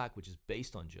 30 Rock, which is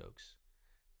based on jokes,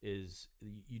 is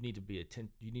you need to pay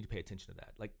attention to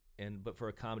that. But for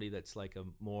a comedy that's like a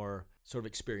more sort of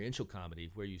experiential comedy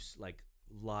where you like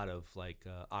a lot of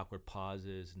awkward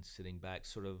pauses and sitting back,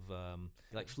 sort of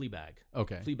like Fleabag.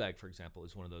 Okay. Fleabag, for example,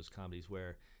 is one of those comedies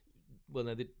where,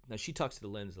 now she talks to the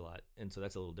lens a lot, and so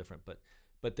that's a little different.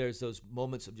 But there's those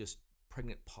moments of just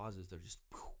pregnant pauses that are just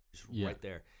right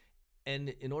there. And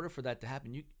in order for that to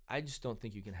happen, I just don't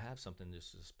think you can have something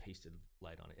just pasted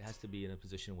light on it. It has to be in a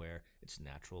position where it's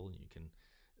natural and you can,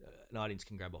 an audience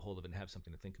can grab a hold of it and have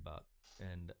something to think about.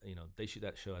 And they shoot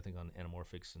that show I think on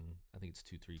anamorphics, and I think it's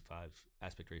 2:3:5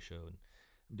 aspect ratio. And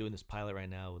I'm doing this pilot right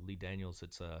now with Lee Daniels.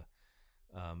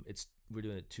 We're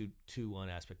doing a 2:1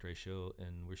 aspect ratio,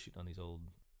 and we're shooting on these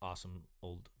awesome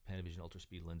old Panavision Ultra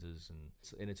Speed lenses,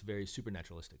 and it's very super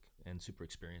naturalistic and super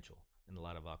experiential. And a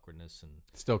lot of awkwardness, and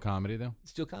still comedy though.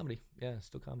 Still comedy, yeah,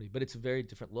 still comedy. But it's a very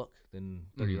different look than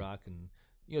 30 Rock, and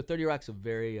 30 Rock's a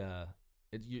very. I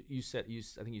think you said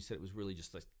it was really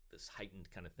just like this heightened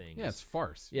kind of thing. Yeah, it's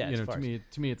farce. Yeah, it's farce.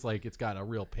 To me, it's like it's got a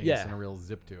real pace and a real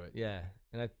zip to it. Yeah,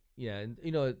 and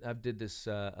I've did this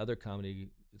other comedy.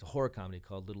 It's a horror comedy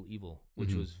called Little Evil,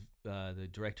 which was the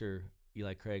director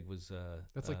Eli Craig was.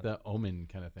 That's like the Omen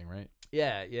kind of thing, right?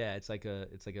 Yeah. It's like a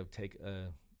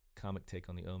comic take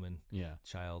on the Omen,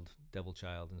 devil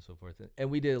child, and so forth.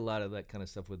 And we did a lot of that kind of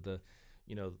stuff with the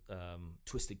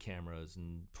twisted cameras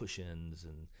and push-ins,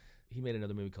 and he made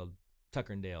another movie called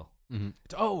Tucker and Dale.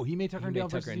 Oh, he made Tucker and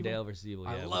Dale versus Evil.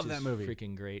 Yeah, I love that movie.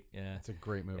 Freaking great. Yeah, it's a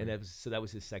great movie. And that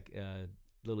was his second.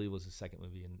 Lily was his second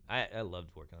movie, and I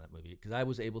loved working on that movie because I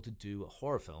was able to do a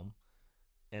horror film,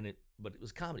 but it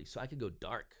was comedy, so I could go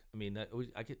dark. I mean, I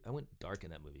went dark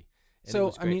in that movie. And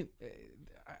so I mean,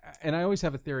 and I always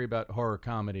have a theory about horror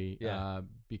comedy,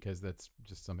 because that's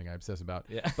just something I obsess about.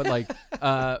 Yeah. But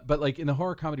like in the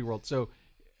horror comedy world, so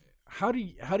how do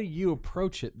you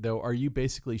approach it though? Are you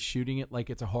basically shooting it like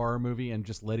it's a horror movie and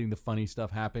just letting the funny stuff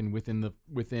happen within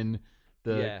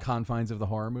the confines of the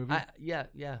horror movie?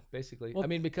 Basically. Well, I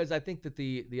mean, because I think that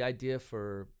the idea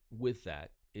with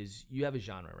that is you have a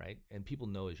genre, right? And people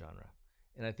know a genre.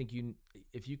 And I think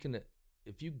if you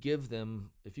give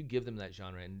them that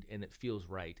genre and it feels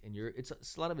right, and it's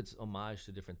a lot of it's homage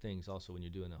to different things. Also, when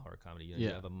you're doing a horror comedy, you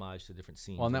have homage to different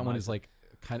scenes. Well, and that one is like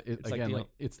kind of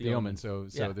it's the Omen. So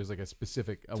there's like a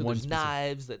specific so there's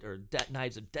knives that are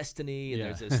knives of destiny, and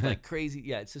there's this like crazy.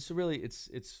 Yeah, it's just really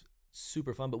it's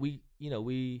super fun. But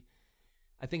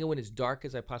I think I went as dark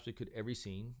as I possibly could every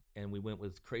scene, and we went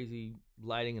with crazy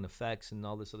lighting and effects and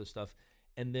all this other stuff.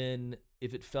 And then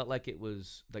if it felt like it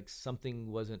was like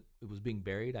something was being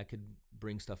buried, I could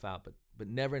bring stuff out, but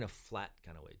never in a flat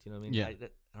kind of way. Do you know what I mean? Yeah.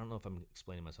 I don't know if I'm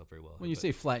explaining myself very well. When you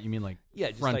say flat, you mean like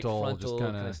just frontal, like just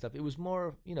kind of stuff. It was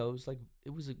more,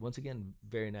 it was once again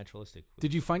very naturalistic.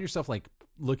 Did you find yourself like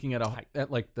looking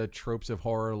at like the tropes of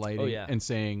horror lighting and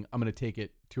saying, I'm going to take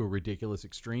it to a ridiculous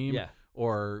extreme? Yeah.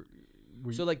 Or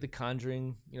so like The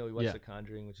Conjuring, we watched The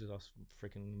Conjuring, which is also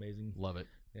freaking amazing. Love it.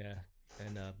 Yeah.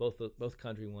 And both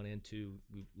Conjuring 1 and 2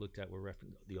 we looked at were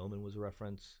The Omen was a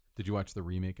reference. Did you watch the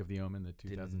remake of The Omen, the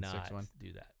 2006 one?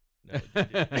 Did not do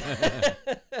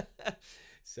that. No,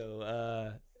 so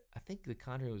I think The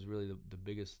Conjuring was really the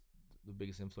biggest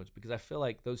influence, because I feel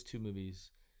like those two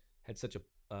movies had such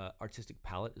a artistic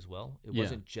palette as well. It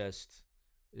wasn't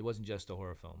just a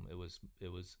horror film.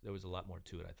 There was a lot more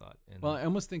to it, I thought. And well, I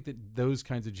almost think that those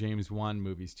kinds of James Wan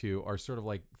movies too are sort of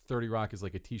like 30 Rock is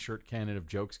like a t-shirt cannon of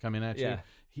jokes coming at you.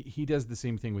 He does the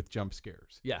same thing with jump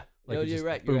scares. Yeah. Like you're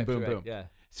right. Boom, You're boom, right. boom. Yeah.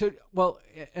 So, well,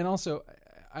 and also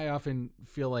I often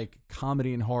feel like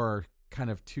comedy and horror kind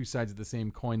of two sides of the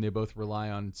same coin. They both rely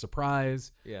on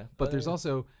surprise. Yeah. But there's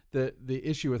also the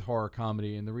issue with horror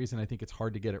comedy, and the reason I think it's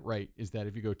hard to get it right is that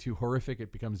if you go too horrific,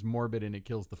 it becomes morbid and it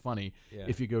kills the funny. Yeah.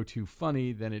 If you go too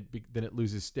funny, then it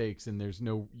loses stakes and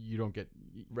you don't get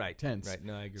tense. Right.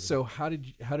 No, I agree. So how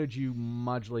did you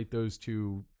modulate those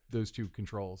two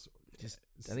controls?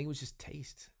 I think it was just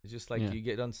taste. It's just like you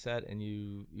get on set and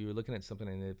you're looking at something,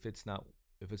 and if it's not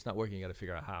working, you got to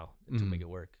figure out how to make it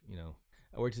work.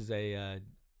 I worked as a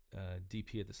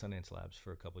DP at the Sundance Labs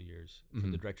for a couple of years for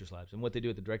the Directors Labs, and what they do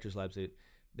at the Directors Labs,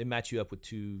 they match you up with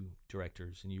two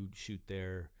directors, and you shoot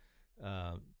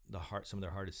some of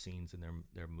their hardest scenes in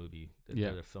their movie,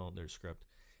 their film, their script,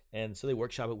 and so they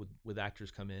workshop it with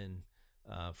actors come in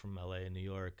from LA and New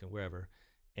York and wherever.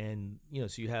 And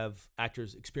so you have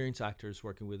experienced actors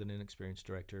working with an inexperienced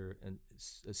director, and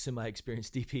a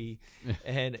semi-experienced DP,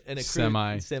 and a crew,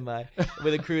 semi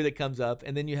with a crew that comes up,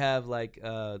 and then you have like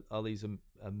all these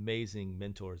amazing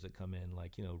mentors that come in,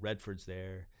 like Redford's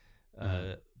there.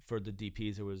 For the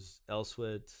DPs, there was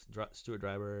Elswit, Stuart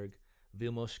Dryberg,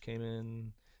 Vilmos came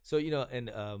in. So and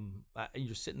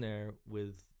you're sitting there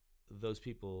with those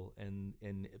people, and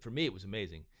for me it was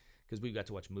amazing, because we got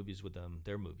to watch movies with them,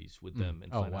 their movies with them,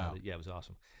 and find out that, it was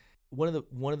awesome. One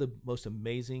of the most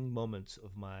amazing moments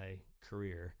of my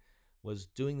career was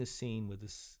doing this scene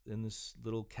in this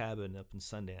little cabin up in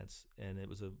Sundance, and it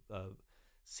was a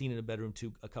scene in a bedroom,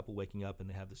 a couple waking up, and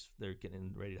they're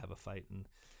getting ready to have a fight, and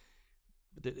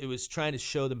it was trying to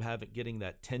show them getting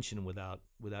that tension without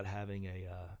having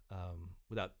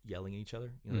without yelling at each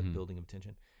other, that building of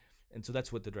tension. And so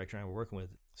that's what the director and I were working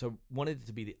with. So I wanted it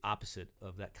to be the opposite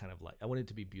of that kind of light. I wanted it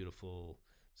to be beautiful,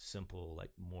 simple, like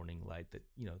morning light that,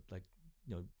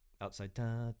 outside,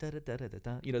 da, da, da, da, da,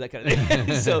 da, that kind of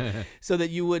thing. so that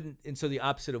you wouldn't, and so the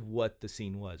opposite of what the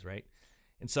scene was, right?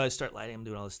 And so I start lighting, I'm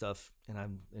doing all this stuff,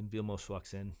 and Vilmos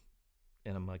walks in,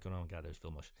 and I'm like, oh my God, there's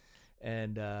Vilmos.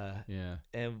 And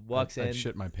and walks in. I'd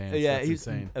shit my pants. Yeah, That's he's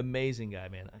insane. An amazing guy,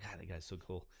 man. God, that guy's so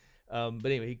cool. But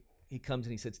anyway, he comes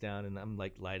and he sits down, and I'm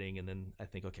like lighting, and then I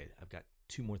think, okay, I've got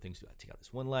two more things to do. I take out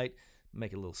this one light,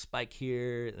 make a little spike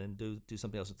here, and then do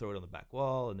something else and throw it on the back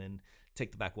wall, and then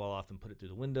take the back wall off and put it through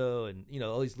the window, and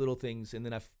all these little things, and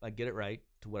then I get it right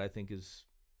to what I think is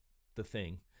the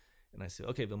thing. And I say,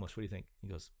 okay, Vilmos, what do you think? He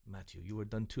goes, Matthew, you were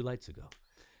done 2 lights ago.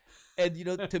 And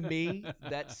to me,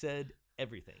 that said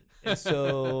everything. And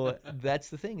so that's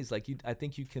the thing, is like I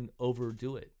think you can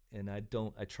overdo it, and I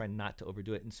try not to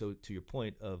overdo it. And so to your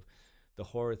point of the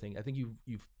horror thing, I think you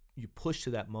push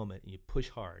to that moment, and you push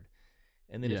hard,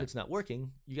 and then if it's not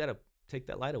working, you got to take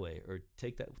that light away or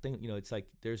take that thing. It's like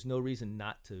there's no reason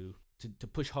not to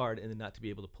push hard and then not to be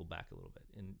able to pull back a little bit.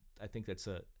 And I think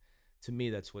to me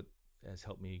that's what has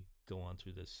helped me go on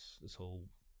through this whole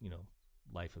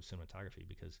life of cinematography,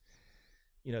 because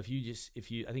I think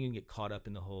you can get caught up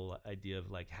in the whole idea of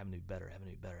like having to be better,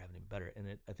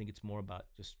 and I think it's more about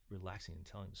just relaxing and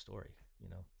telling the story.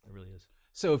 It really is.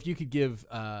 So if you could give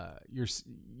your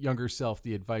younger self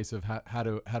the advice of how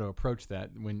to approach that,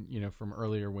 when from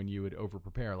earlier when you would over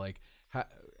prepare, like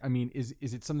I mean, is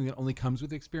it something that only comes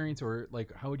with experience, or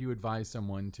like how would you advise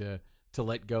someone to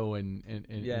let go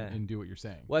and do what you're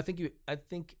saying? Well, I think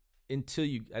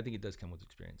it does come with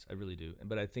experience. I really do.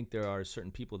 But I think there are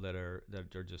certain people that are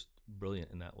just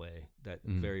brilliant in that way, that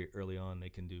very early on they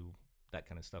can do that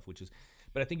kind of stuff,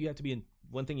 but I think you have to be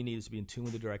one thing you need is to be in tune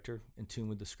with the director, in tune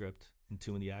with the script, in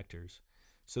tune with the actors,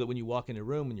 so that when you walk in a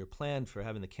room and you're planned for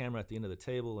having the camera at the end of the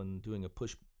table and doing a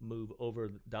push move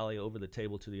dolly over the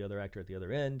table to the other actor at the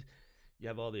other end, you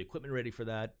have all the equipment ready for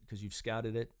that because you've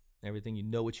scouted it, everything, you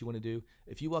know what you want to do.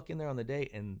 If you walk in there on the day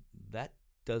and that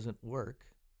doesn't work,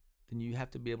 then you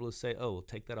have to be able to say, oh, we'll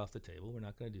take that off the table. We're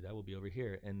not going to do that. We'll be over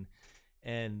here.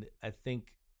 And I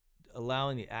think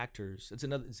allowing the actors, it's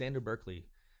another Xander Berkeley,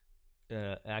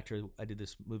 actor I did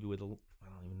this movie with. I don't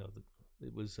even know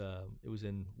it was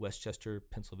in Westchester,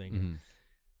 Pennsylvania.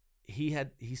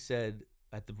 He said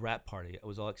at the wrap party, I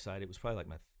was all excited. It was probably like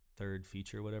my third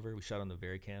feature or whatever. We shot on the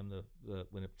Vericam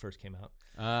when it first came out.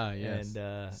 Yes.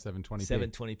 And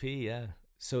 720p. 720p, yeah.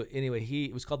 So anyway,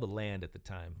 it was called The Land at the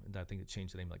time, and I think it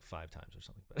changed the name like 5 times or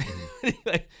something. But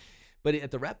anyway, but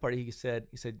at the wrap party, he said,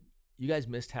 you guys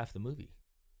missed half the movie.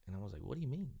 And I was like, what do you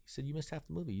mean? He said, you missed half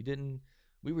the movie.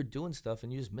 We were doing stuff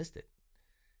and you just missed it.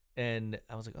 And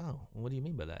I was like, oh, what do you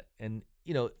mean by that? And,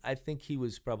 I think he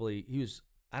was,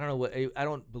 I don't know what, I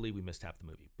don't believe we missed half the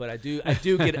movie, but I do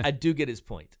get his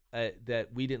point, that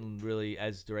we didn't really,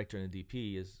 as director and a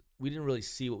DP, we didn't really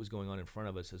see what was going on in front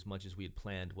of us as much as we had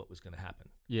planned what was going to happen.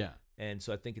 Yeah. And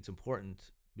so I think it's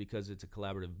important, because it's a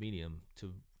collaborative medium,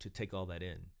 to take all that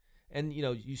in. And,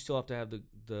 you still have to have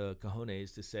the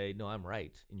cojones to say, no, I'm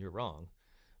right and you're wrong.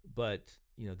 But,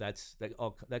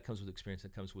 that comes with experience.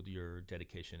 That comes with your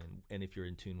dedication and if you're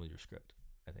in tune with your script,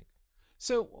 I think.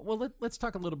 So, well, let's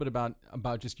talk a little bit about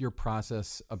just your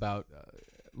process, about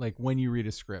like when you read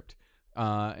a script.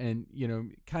 And,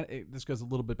 this goes a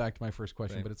little bit back to my first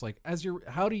question, right. But it's like,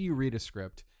 how do you read a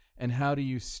script, and how do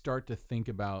you start to think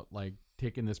about like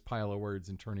taking this pile of words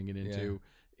and turning it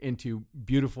into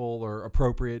beautiful or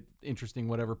appropriate, interesting,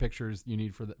 whatever pictures you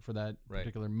need for that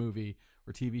particular movie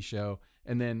or TV show.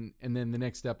 And then the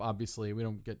next step, obviously we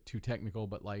don't get too technical,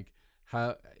 but like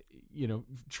how,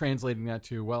 translating that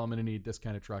to, well, I'm going to need this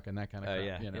kind of truck and that kind of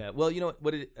crap. Yeah. Well,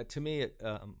 to me,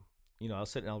 I'll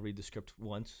sit and I'll read the script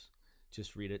once,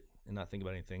 just read it and not think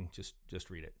about anything. Just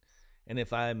read it. And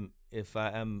I'm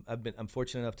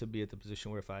fortunate enough to be at the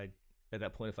position where at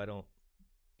that point, if I don't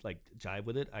like jive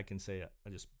with it, I can say, I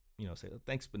just, say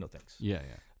thanks, but no thanks. Yeah.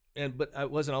 But I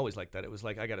wasn't always like that. It was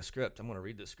like, I got a script. I'm going to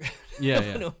read this script. Yeah.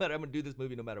 I'm going to do this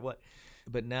movie no matter what.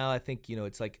 But now I think,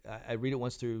 it's like I read it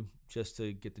once through just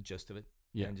to get the gist of it.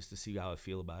 Yeah. And just to see how I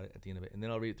feel about it at the end of it. And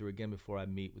then I'll read it through again before I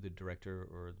meet with the director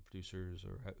or the producers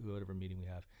or whatever meeting we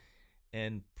have.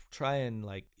 And try and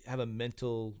like have a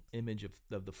mental image of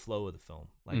the flow of the film.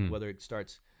 Like whether it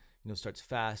starts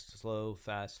fast, slow,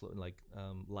 like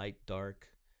light, dark,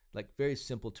 like very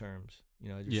simple terms.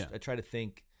 I try to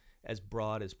think as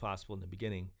broad as possible in the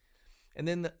beginning.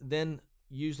 And then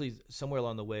usually somewhere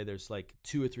along the way, there's like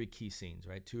 2 or 3 key scenes,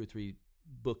 right? 2 or 3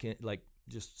 bookend, like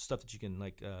just stuff that you can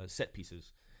like set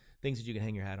pieces, things that you can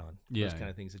hang your hat on. Those kind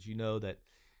of things that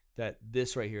that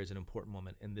this right here is an important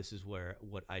moment, and this is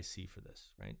what I see for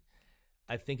this, right?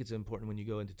 I think it's important when you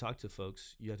go in to talk to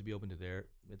folks, you have to be open to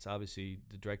it's obviously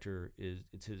the director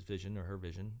it's his vision or her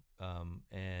vision,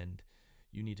 and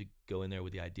you need to go in there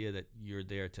with the idea that you're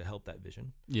there to help that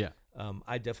vision. Yeah.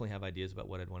 I definitely have ideas about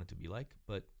what I'd want it to be like,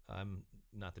 but I'm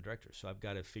not the director, so I've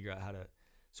got to figure out how to.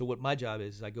 So what my job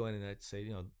is I go in and I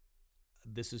say,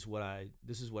 this is what I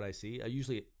see. I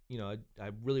usually,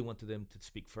 I really want them to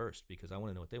speak first because I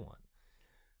want to know what they want.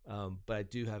 But I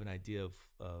do have an idea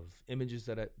of images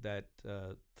that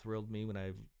thrilled me when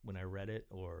I read it,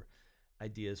 or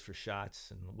ideas for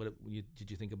shots, and did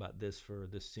you think about this for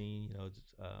this scene?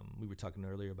 We were talking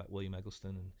earlier about William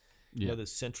Eggleston and the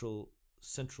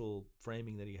central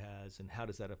framing that he has, and how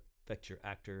does that affect your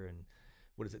actor, and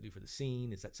what does that do for the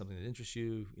scene? Is that something that interests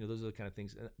you? Those are the kind of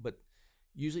things. But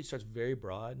usually it starts very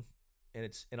broad, and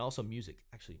also music.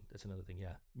 Actually, that's another thing.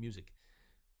 Yeah, music,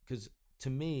 because to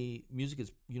me, music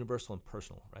is universal and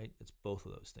personal, right? It's both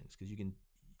of those things, because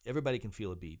everybody can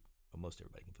feel a beat. Well, most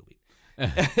everybody can feel a beat.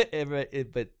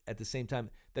 But at the same time,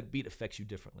 that beat affects you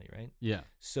differently, right? Yeah.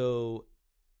 So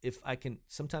if I can,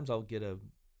 sometimes I'll get a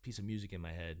piece of music in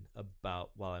my head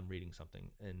while I'm reading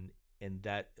something, and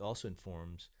that also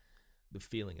informs the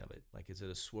feeling of it. Like, is it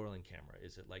a swirling camera?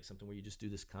 Is it like something where you just do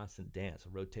this constant dance, a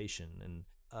rotation? And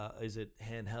is it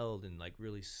handheld and like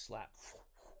really slap?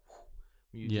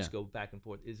 You just go back and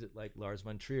forth. Is it like Lars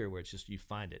von Trier, where it's just you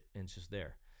find it and it's just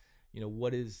there?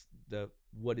 What is the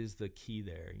key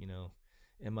there?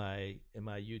 Am I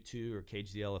U2 or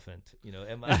Cage the Elephant?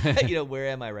 Am I where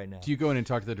am I right now? Do you go in and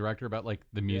talk to the director about like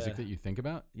the music that you think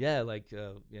about? Yeah, like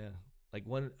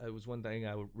it was one thing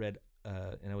I read,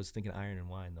 and I was thinking Iron and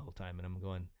Wine the whole time, and I'm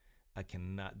going, I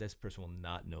cannot. This person will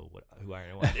not know who Iron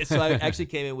and Wine is. So I actually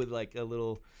came in with like a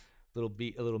little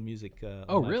beat, a little music.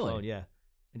 On my really? phone, yeah.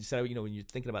 And just said, when you're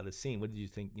thinking about the scene, what did you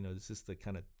think? Is this the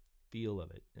kind of feel of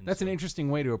it? And That's an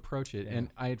interesting way to approach it. Yeah. And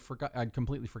I'd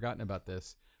completely forgotten about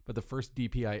this. But the first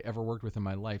DP I ever worked with in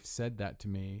my life said that to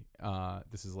me.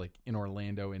 This is like in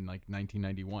Orlando in like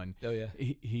 1991. Oh yeah.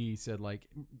 He said like,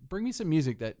 bring me some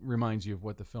music that reminds you of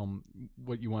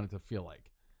what you want it to feel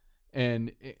like.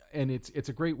 And it's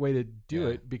a great way to do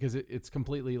it because it's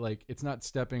completely like it's not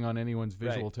stepping on anyone's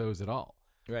visual toes at all.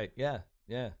 Right. Yeah.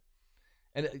 Yeah.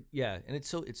 And and I think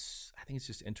it's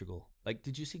just integral. Like,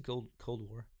 did you see Cold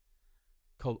War?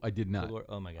 I did not. Cold War?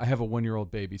 Oh my God. I have a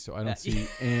 1-year-old baby, so I don't see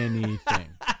anything.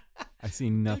 I see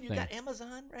nothing. Dude, you got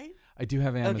Amazon, right? I do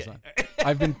have Amazon. Okay.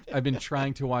 I've been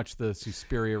trying to watch the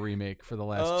Suspiria remake for the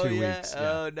last 2 weeks.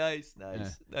 Yeah. Oh, nice.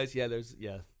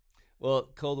 Yeah. Well,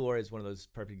 Cold War is one of those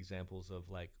perfect examples of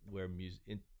like where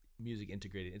music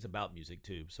integrated. It's about music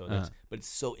too, so but it's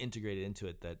so integrated into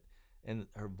it and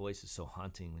her voice is so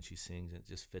haunting when she sings. It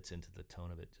just fits into the tone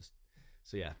of it.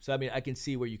 So I mean, I can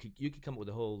see where you could come up with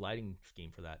a whole lighting scheme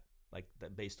for that. Like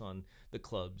that based on the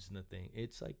clubs and the thing.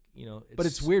 It's like, but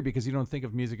it's weird because you don't think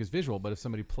of music as visual, but if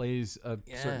somebody plays a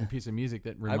certain piece of music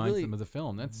that reminds them of the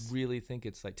film, that's really think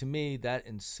it's like, to me, that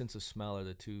and sense of smell are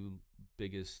the two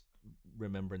biggest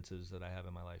remembrances that I have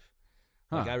in my life.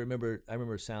 Like I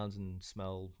remember sounds and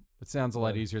smell. It sounds a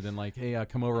lot easier than like, hey,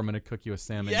 come over, I'm going to cook you a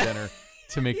salmon dinner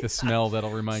to make the smell that'll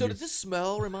remind you. So does this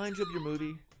smell remind you of your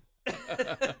movie?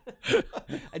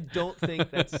 I don't think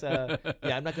that's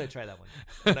I'm not going to try that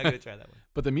one.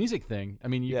 But the music thing, I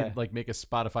mean, you could like make a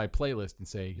Spotify playlist and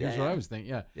say, here's what I was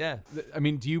thinking. Yeah. I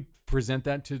mean, do you present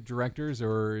that to directors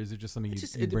or is it just something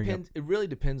you bring up? It really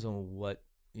depends on what,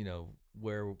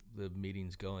 where the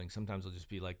meeting's going. Sometimes I'll just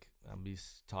be like, I'll be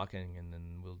talking and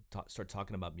then we'll start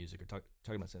talking about music or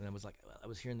talking about something. And I was like, well, I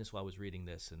was hearing this while I was reading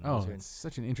this. And it's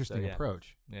such an interesting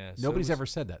approach. Yeah. Nobody's ever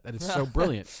said that. That is so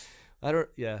brilliant. I don't.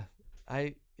 Yeah.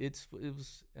 It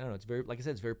was. I don't know. It's very, like I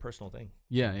said, it's a very personal thing.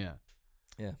 Yeah.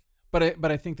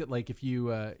 But I think that like if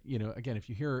you again if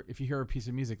you hear a piece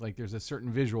of music, like there's a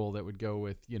certain visual that would go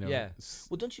with Yeah.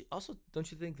 Well, don't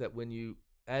you think that when you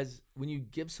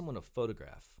give someone a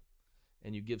photograph,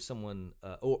 and you give someone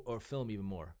or film even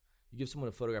more, you give someone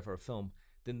a photograph or a film,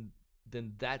 then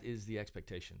that is the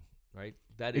expectation, right?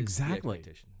 That is the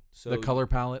expectation. So the color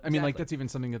palette. I mean, like that's even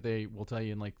something that they will tell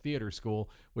you in like theater school,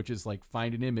 which is like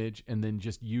find an image and then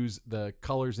just use the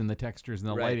colors and the textures and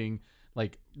the lighting,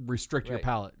 like restrict your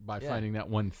palette by finding that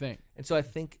one thing. And so I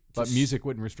think, but music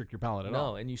wouldn't restrict your palette at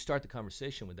all. No, and you start the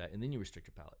conversation with that, and then you restrict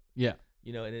your palette. Yeah,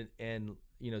 and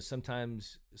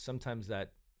sometimes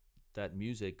that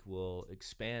music will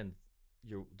expand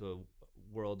the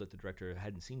world that the director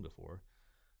hadn't seen before.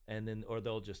 And then, or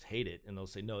they'll just hate it and they'll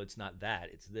say, no, it's not that,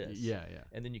 it's this. Yeah.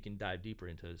 And then you can dive deeper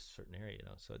into a certain area,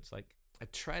 So it's like, I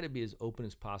try to be as open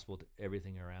as possible to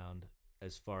everything around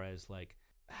as far as like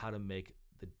how to make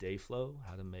the day flow,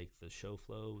 how to make the show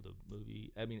flow, the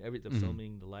movie. I mean, the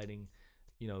filming, the lighting,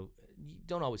 you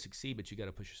don't always succeed, but you got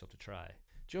to push yourself to try.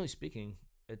 Generally speaking,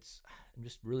 I'm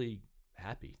just really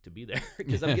happy to be there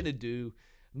because I'm getting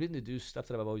to do stuff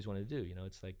that I've always wanted to do.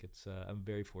 It's like, I'm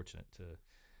very fortunate to,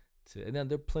 and then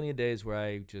there are plenty of days where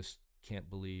I just can't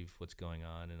believe what's going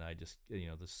on, and I just,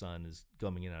 the sun is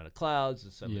coming in out of clouds,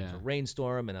 and there's a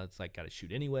rainstorm, and it's like got to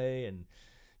shoot anyway, and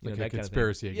like that a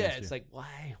conspiracy kind of thing. against you. It's like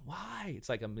why? It's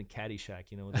like I'm in Caddyshack,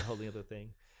 with the whole other thing.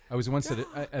 I was once at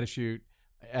a shoot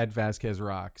at Vasquez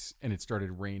Rocks, and it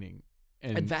started raining.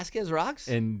 And Vasquez Rocks?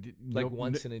 And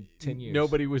once in 10 years.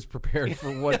 Nobody was prepared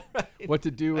for what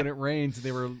to do when it rains.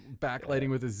 They were backlighting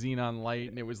with a xenon light,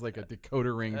 and it was like a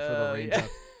decoder ring for the raindrop.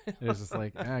 It was just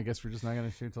like, I guess we're just not going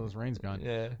to shoot till this rain's gone.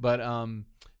 Yeah. But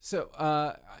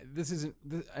this isn't.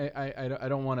 I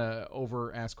don't want to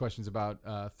over ask questions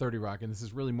about 30 Rock, and this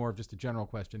is really more of just a general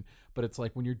question. But it's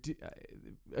like when you're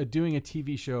doing a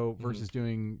TV show versus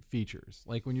doing features.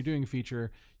 Like when you're doing a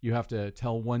feature, you have to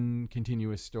tell one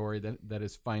continuous story that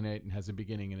is finite and has a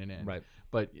beginning and an end. Right.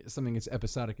 But something that's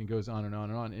episodic and goes on and on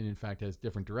and on, and in fact has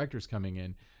different directors coming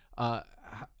in.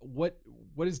 What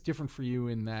is different for you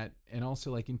in that, and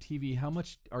also like in TV, how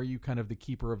much are you kind of the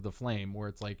keeper of the flame, where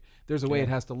it's like there's a way it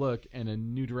has to look, and a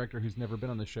new director who's never been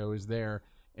on the show is there,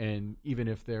 and even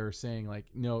if they're saying like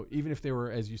no, even if they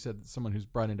were, as you said, someone who's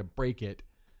brought in to break it,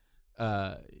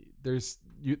 there's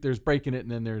breaking it, and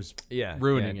then there's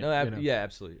ruining it. No,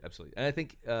 absolutely. And I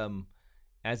think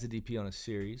as the DP on a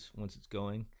series, once it's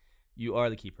going, you are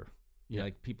the keeper. Yeah.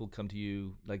 Like people come to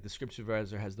you, like the script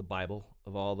supervisor has the Bible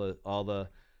of all the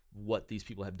what these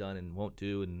people have done and won't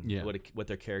do, and what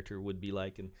their character would be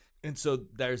like, and so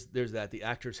there's that. The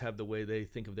actors have the way they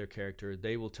think of their character.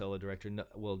 They will tell a director, no,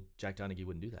 well, Jack Donaghy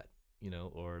wouldn't do that,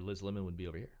 or Liz Lemon would be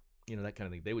over here, that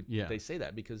kind of thing. They say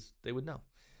that because they would know,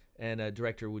 and a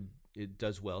director it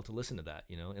does well to listen to that,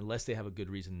 unless they have a good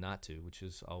reason not to, which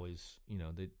is always,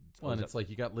 and it's like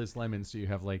you got Liz Lemon, so you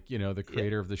have like, the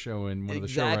creator of the show and one of the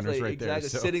showrunners right there.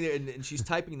 So. Sitting there, and she's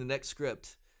typing the next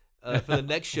script for the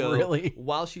next show really?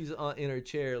 While she's in her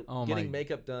chair, getting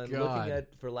makeup done, God. looking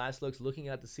at for last looks, looking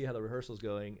out to see how the rehearsal's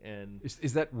going. And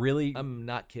is that really? I'm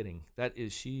not kidding.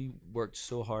 She worked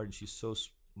so hard, and she's so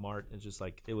smart, and just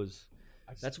like it was.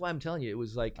 That's why I'm telling you, it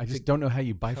was like I just don't know how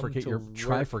you trifurgate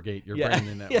your brain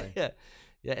in that way.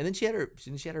 Yeah. And then she had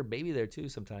her baby there too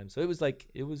sometimes. So it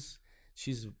was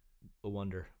she's a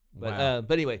wonder. But wow.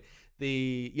 But anyway,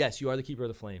 yes, you are the keeper of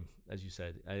the flame, as you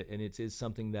said, and it is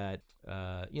something that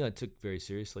it took very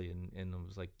seriously, and it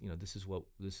was like, this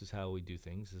is how we do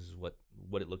things. This is what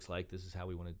it looks like. This is how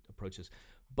we want to approach this.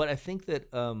 But I think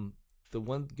that the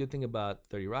one good thing about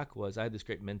 30 Rock was I had this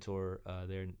great mentor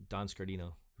there, Don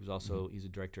Scardino, who's also he's a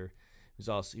director.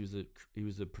 He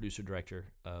was the producer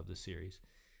director of the series,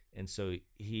 and so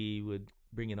he would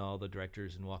bring in all the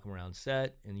directors and walk them around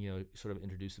set, and sort of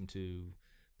introduce them to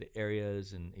the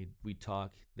areas, and we'd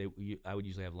talk. I would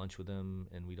usually have lunch with them,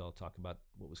 and we'd all talk about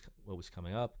what was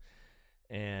coming up.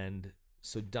 And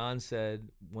so Don said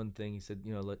one thing. He said,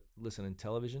 listen, in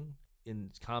television,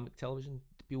 in comic television,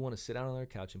 people want to sit down on their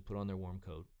couch and put on their warm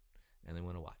coat, and they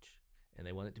want to watch. And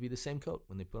they want it to be the same coat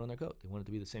when they put on their coat. They want it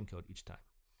to be the same coat each time.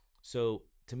 So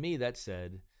to me, that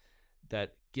said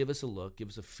that give us a look, give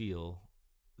us a feel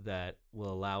that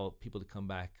will allow people to come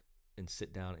back and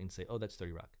sit down and say, oh, that's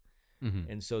 30 Rock.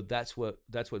 Mm-hmm. And so that's what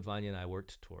Vanya and I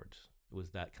worked towards,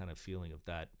 was that kind of feeling of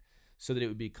that, so that it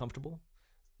would be comfortable.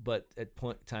 But at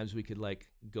times we could like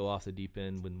go off the deep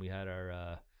end when we had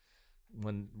our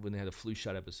when they had a flu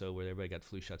shot episode where everybody got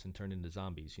flu shots and turned into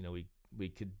zombies. We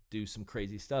could do some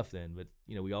crazy stuff then, but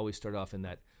we always start off in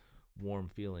that warm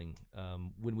feeling.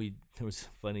 There was a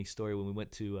funny story when we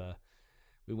went to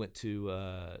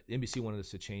NBC wanted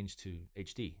us to change to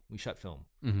HD. We shot film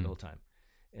the whole time,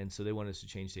 and so they wanted us to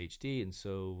change to HD. And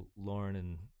so Lauren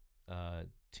and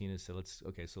Tina said, let's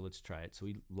try it. So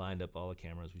we lined up all the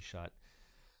cameras. We shot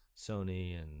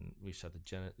Sony, and we shot the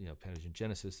Panavision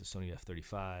Genesis, the Sony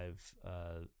F35,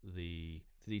 the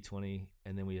D20,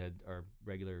 and then we had our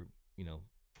regular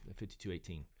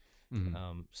 5218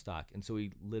 stock. And so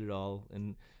we lit it all,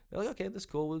 and they're like, okay, that's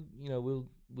cool.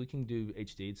 We can do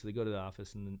HD. So they go to the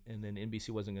office, and then NBC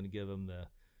wasn't going to give them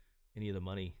any of the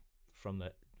money from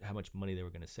how much money they were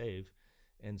going to save.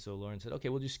 And so Lauren said, okay,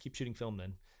 we'll just keep shooting film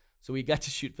then. So we got to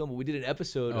shoot film. We did an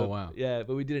episode. Oh, wow. Yeah,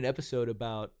 but we did an episode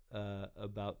about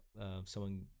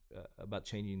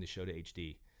changing the show to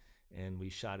HD, and we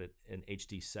shot it in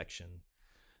HD section.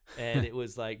 And it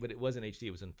was like, but it wasn't HD,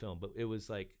 it was in film. But it was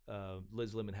like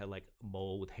Liz Lemon had like a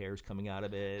mole with hairs coming out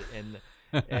of it, and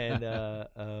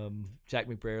Jack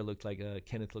McBrayer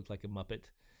Kenneth looked like a Muppet,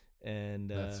 and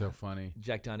that's so funny.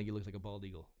 Jack Donaghy looked like a bald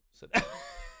eagle. So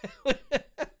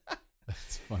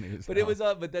that's funny as but hell. It was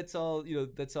all, but that's all,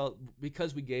 that's all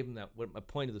because we gave him that. What my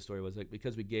point of the story was, like,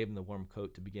 because we gave him the warm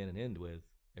coat to begin and end with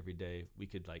every day, we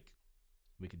could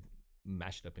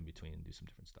mash it up in between and do some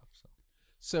different stuff.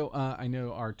 So I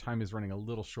know our time is running a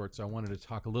little short, so I wanted to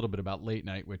talk a little bit about Late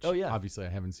Night, which obviously I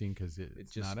haven't seen because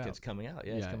it's not out. It's coming out.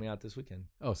 Yeah, it's coming out this weekend.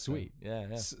 Oh, sweet. So,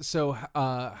 yeah. So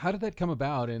how did that come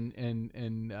about,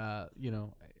 and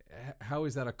how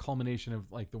is that a culmination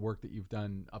of like the work that you've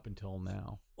done up until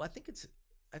now? Well, I don't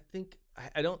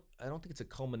think it's a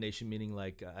culmination, meaning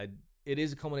like it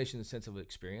is a culmination in the sense of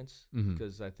experience,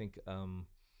 because I think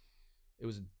it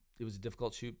was a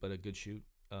difficult shoot, but a good shoot.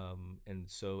 And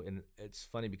it's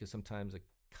funny because sometimes like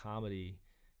comedy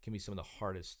can be some of the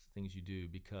hardest things you do,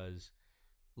 because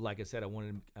like I said, I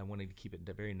wanted to keep it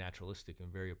very naturalistic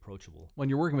and very approachable. When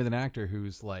you're working with an actor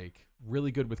who's like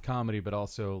really good with comedy, but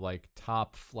also like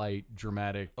top flight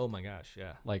dramatic. Oh my gosh,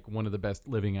 yeah. Like one of the best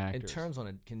living actors.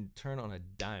 And can turn on a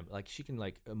dime. Like she can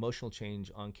like emotional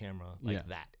change on camera like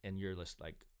that, and you're just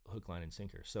like hook, line, and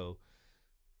sinker. So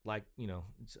like,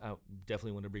 I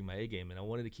definitely wanted to bring my A game, and I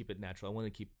wanted to keep it natural. I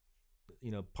wanted to keep,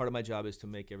 part of my job is to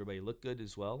make everybody look good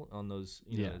as well on those,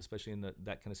 especially in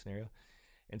that kind of scenario.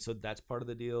 And so that's part of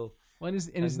the deal. Well,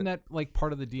 isn't that like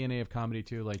part of the DNA of comedy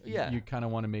too? Like you kind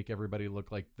of want to make everybody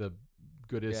look like the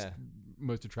goodest,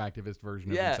 most attractivest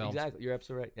version of themselves. Yeah, exactly. You're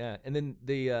absolutely right. Yeah. And then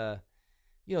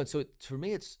So for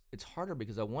me, it's harder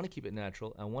because I want to keep it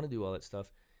natural. I want to do all that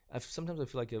stuff. Sometimes I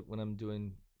feel like when I'm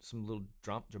doing some little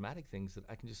dramatic things that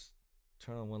I can just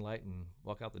turn on one light and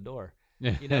walk out the door.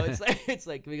 It's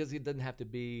like because it doesn't have to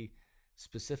be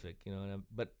specific,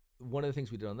 but one of the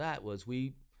things we did on that was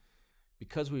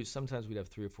because sometimes we'd have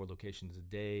 3 or 4 locations a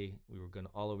day. We were going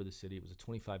all over the city. It was a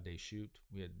 25-day shoot.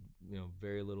 We had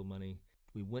very little money.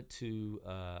 We went to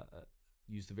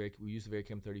used the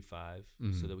Vericam 35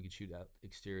 so that we could shoot out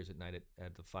exteriors at night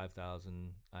at the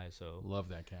 5,000 ISO. Love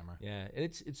that camera. Yeah, and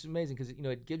it's amazing because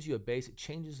it gives you a base. It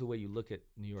changes the way you look at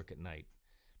New York at night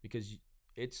because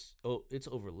it's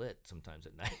overlit sometimes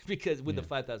at night because with the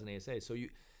 5,000 ASA. So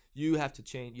you have to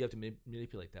change. You have to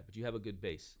manipulate that, but you have a good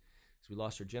base. So we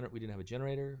lost our generator. We didn't have a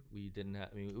generator. We didn't have.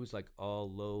 I mean, it was like all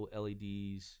low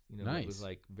LEDs. Nice. It was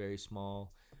like very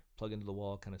small, plug into the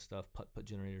wall kind of stuff. Putt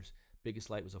generators. Biggest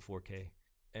light was a 4K.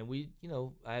 And we,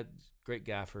 I had great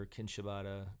gaffer, Ken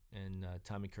Shibata, and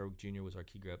Tommy Kerwick Jr. was our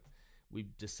key grip. We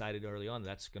decided early on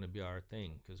that's going to be our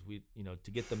thing because we,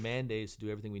 to get the man days to do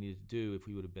everything we needed to do, if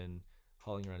we would have been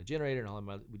hauling around a generator and all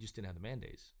that, we just didn't have the man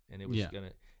days. And it was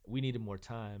we needed more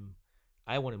time.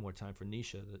 I wanted more time for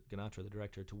Nisha Ganatra, the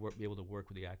director, to be able to work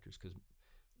with the actors because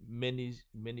Mindy's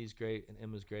great and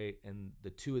Emma's great, and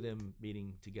the two of them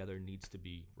meeting together needs to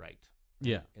be right.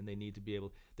 Yeah. And they need to be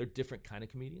able. They're different kind of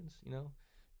comedians,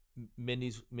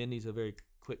 Mindy's a very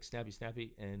quick,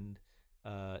 snappy, and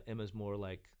Emma's more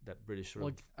like that British sort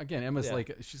of. Again, Emma's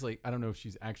she's like, I don't know if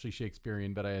she's actually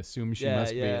Shakespearean, but I assume she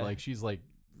must be. Like she's like.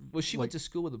 Well, she went to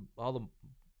school with all the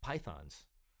pythons.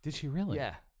 Did she really?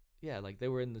 Yeah. Like they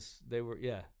were in this. They were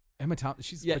Emma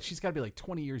Thompson. But she's got to be like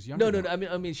 20 years younger. No. I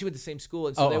mean, she went to the same school,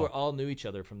 and so they were all knew each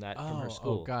other from her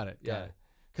school. Oh, got it. Yeah.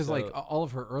 Because all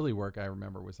of her early work, I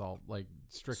remember, was all like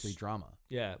strictly drama.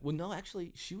 Yeah. Well, no,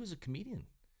 actually, she was a comedian.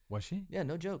 Was she? Yeah,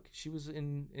 no joke. She was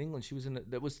in England. She was in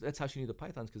that's how she knew the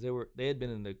pythons because they had been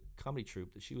in the comedy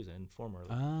troupe that she was in formerly.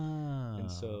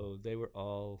 And so they were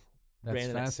all ran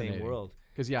in that same world.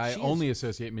 Because I only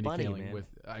associate Mindy Kaling with.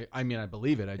 I mean, I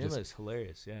believe it. Emma's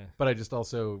hilarious. Yeah. But I just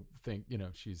also think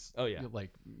she's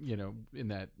like in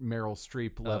that Meryl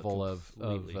Streep level of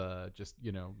just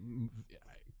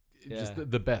just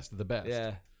the best of the best.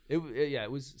 Yeah.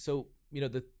 It was so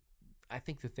I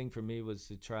think the thing for me was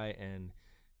to try and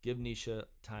give Nisha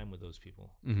time with those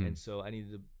people, and so I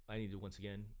needed to once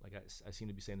again, like I seem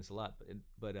to be saying this a lot,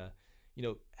 but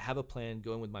have a plan,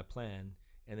 go in with my plan,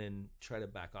 and then try to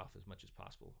back off as much as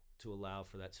possible to allow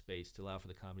for that space, to allow for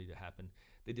the comedy to happen.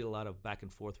 They did a lot of back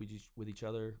and forth with each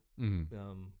other,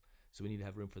 so we need to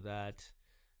have room for that.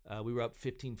 We were up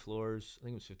 15 floors, I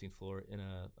think it was 15th floor, in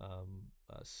a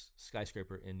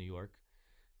skyscraper in New York.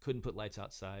 Couldn't put lights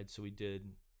outside, so we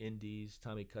did indies.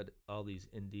 Tommy cut all these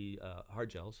indie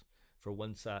hard gels for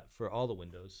one side for all the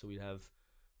windows, so we'd have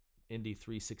indie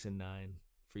 3, 6, and 9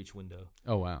 for each window.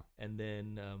 Oh wow! And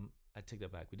then I take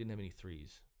that back. We didn't have any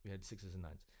 3s. We had 6s and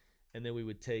 9s. And then we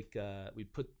would take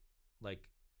we'd put like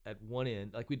at one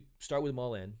end, like we'd start with them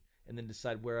all in, and then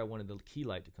decide where I wanted the key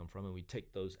light to come from, and we'd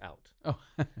take those out. Oh,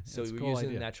 so we were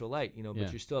using natural light,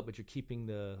 but you're keeping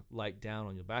the light down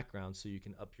on your background so you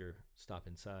can up your stop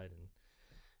inside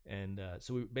and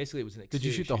so we basically it was an exterior. Did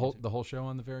you shoot the whole show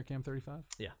on the Vericam 35?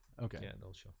 Yeah. Okay. Yeah, the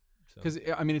whole show. Because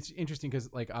I mean, it's interesting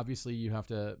because like obviously you have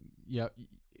to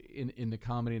in the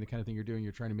comedy and the kind of thing you're doing,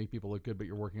 you're trying to make people look good, but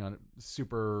you're working on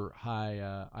super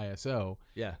high ISO.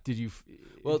 Yeah. Did you?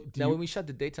 When we shot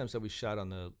the daytime stuff, we shot on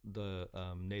the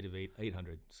native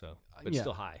 800, so but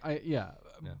still high.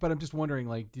 But I'm just wondering,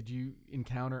 like, did you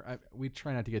encounter? We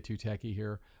try not to get too techie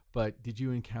here, but did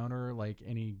you encounter like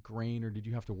any grain, or did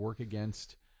you have to work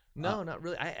against? No, not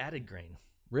really. I added grain.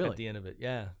 Really? At the end of it,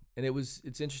 yeah. And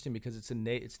it's interesting because it's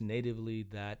natively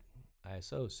that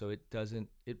ISO, so it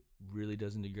really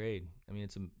doesn't degrade. I mean,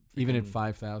 it's even at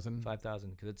 5,000. 5,000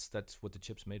 because that's what the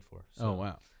chip's made for. So, oh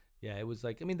wow. Yeah, it was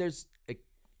like, I mean, there's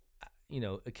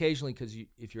occasionally because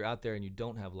if you're out there and you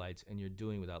don't have lights and you're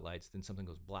doing without lights, then something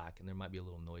goes black and there might be a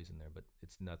little noise in there, but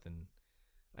it's nothing.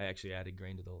 I actually added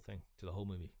grain to the whole thing, to the whole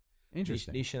movie.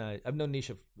 Interesting. Nisha and I've known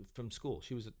Nisha from school.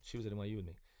 She was at NYU with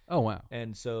me. Oh wow!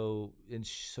 And so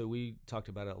we talked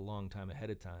about it a long time ahead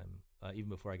of time, even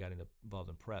before I got involved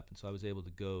in prep. And so I was able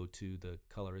to go to the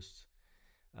colorists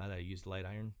that I used light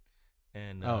iron,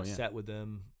 and sat with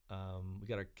them. We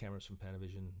got our cameras from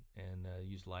Panavision and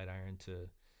used light iron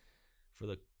for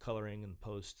the coloring and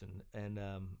post, and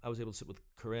I was able to sit with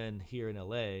Corinne here in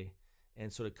LA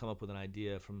and sort of come up with an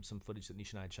idea from some footage that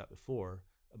Nisha and I had shot before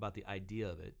about the idea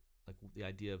of it, like the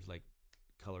idea of like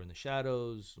color in the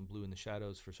shadows and blue in the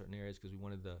shadows for certain areas, because we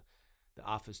wanted the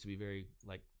office to be very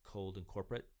like cold and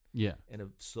corporate. Yeah.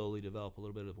 and slowly develop a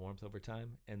little bit of warmth over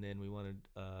time. And then we wanted.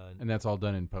 And that's all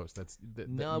done in post.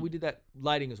 No, we did that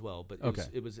lighting as well, but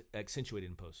it was accentuated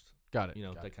in post. Got it.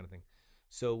 That kind of thing.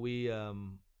 So we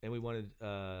and we wanted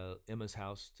Emma's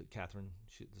house, Catherine,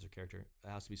 this is her character, a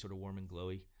house to be sort of warm and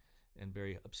glowy, and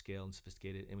very upscale and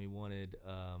sophisticated. And we wanted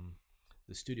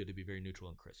the studio to be very neutral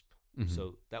and crisp. Mm-hmm.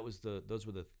 So those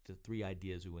were the three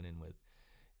ideas we went in with.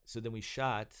 So then we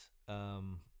shot,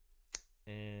 and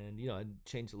I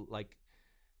changed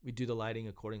we do the lighting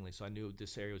accordingly. So I knew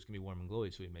this area was gonna be warm and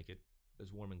glowy, so we make it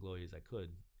as warm and glowy as I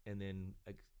could. And then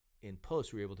in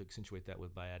post, we were able to accentuate that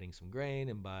by adding some grain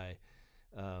and by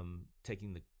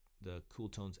taking the cool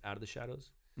tones out of the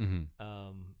shadows. Mm-hmm.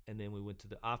 And then we went to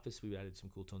the office. We added some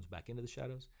cool tones back into the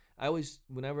shadows.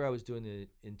 Whenever I was doing the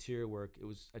interior work,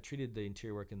 I treated the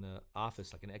interior work in the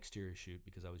office like an exterior shoot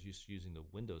because I was used to using the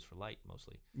windows for light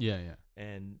mostly. Yeah, yeah.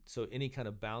 And so any kind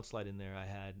of bounce light in there,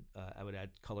 I would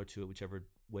add color to it, whichever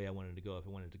way I wanted to go. If I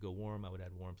wanted to go warm, I would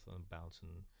add warmth and bounce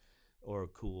or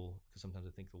cool, because sometimes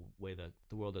I think the way that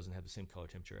the world doesn't have the same color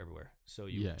temperature everywhere. So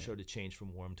you sort of change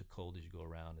from warm to cold as you go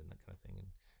around and that kind of thing, and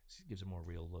it gives a more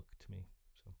real look to me.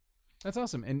 So that's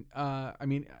awesome. And I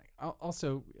mean,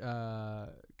 also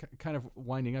kind of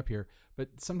winding up here, but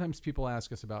sometimes people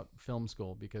ask us about film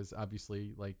school because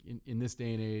obviously, like in this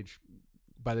day and age,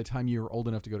 by the time you were old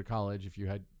enough to go to college, if you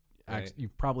had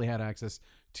you've probably had access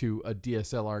to a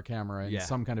DSLR camera and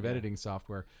some kind of editing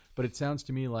software. But it sounds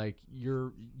to me like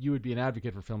you would be an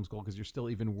advocate for film school because you're still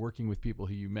even working with people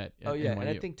who you met at NYU. And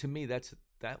I think to me that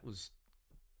was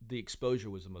the exposure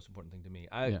was the most important thing to me.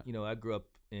 I grew up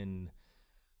in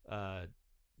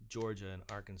Georgia and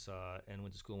Arkansas and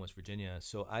went to school in West Virginia,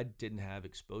 so I didn't have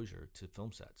exposure to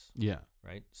film sets. Yeah.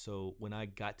 Right? So when I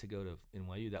got to go to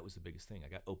NYU, that was the biggest thing. I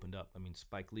got opened up. I mean,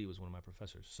 Spike Lee was one of my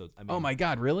professors. So I mean, oh my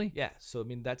God, really? Yeah. So I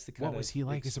mean, that's the kind of. What was he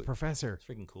like as a professor? It's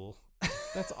freaking cool.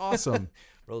 That's awesome.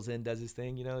 Rolls in, does his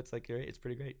thing. It's like it's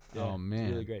pretty great. Yeah, oh man,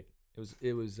 it's really great.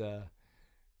 It was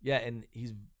and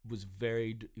he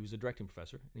was a directing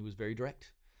professor, and he was very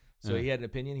direct. So he had an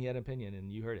opinion,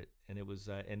 and you heard it, and it was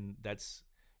and that's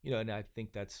and I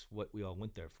think that's what we all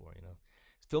went there for.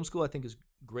 Film school I think is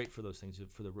great for those things,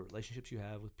 for the relationships you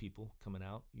have with people coming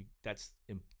out. That's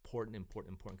important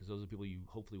because those are the people you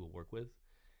hopefully will work with.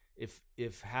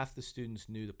 If half the students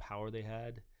knew the power they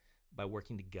had by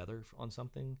working together on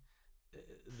something,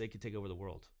 they could take over the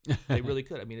world. They really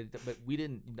could. I mean, but we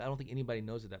didn't. I don't think anybody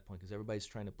knows at that point because everybody's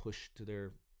trying to push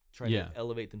to trying to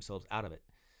elevate themselves out of it.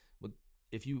 But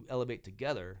if you elevate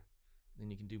together, then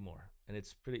you can do more. And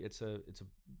it's a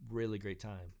really great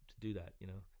time to do that.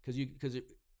 Because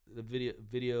the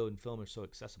video and film are so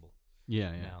accessible.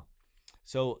 Yeah. Now,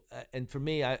 so and for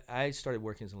me, I started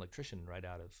working as an electrician right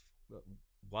out of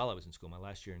while I was in school. My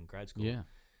last year in grad school. Yeah.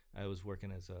 I was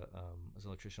working as an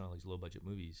electrician on all these low budget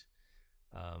movies.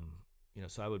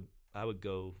 So I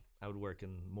would work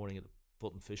in the morning at the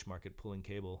Fulton Fish Market pulling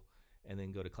cable, and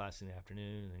then go to class in the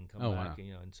afternoon, and then come back.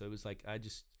 Wow. And so it was like I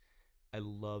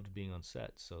loved being on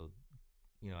set. So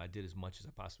I did as much as I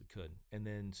possibly could. And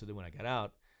then when I got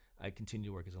out, I continued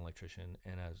to work as an electrician,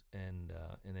 and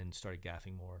then started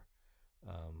gaffing more,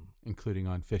 including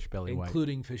on Fish Belly White.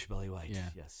 Including Fish Belly White. Yeah.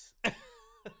 Yes.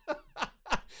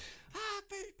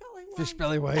 Fish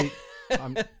Belly White.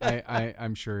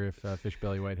 I'm sure if Fish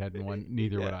Belly White hadn't won,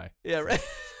 neither would I. Yeah, right.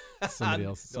 Somebody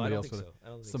else would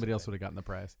have gotten the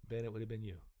prize. Ben, it would have been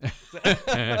you.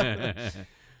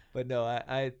 But no,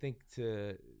 I think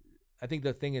the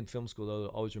thing in film school though,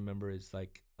 always remember is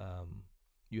like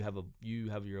you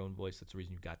have your own voice. That's the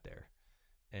reason you got there,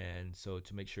 and so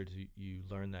to make sure you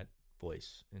learn that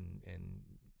voice and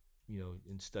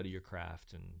and study your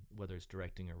craft, and whether it's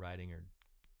directing or writing or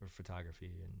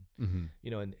photography, and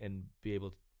and be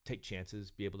able to take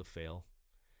chances, be able to fail,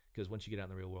 because once you get out in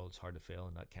the real world, it's hard to fail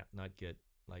and not get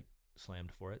like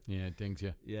slammed for it. Yeah, it dings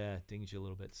you. Yeah, it dings you a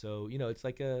little bit. So it's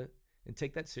like and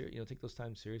take that take those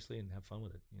times seriously and have fun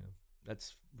with it.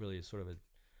 That's really a sort of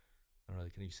I don't know.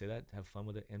 Can you say that? Have fun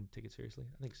with it and take it seriously?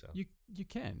 I think so. You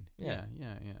can. Yeah.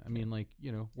 I mean, like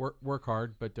work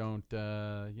hard, but don't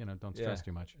don't stress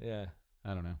too much. Yeah.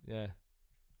 I don't know. Yeah.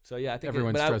 So I think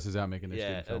everyone stresses out making their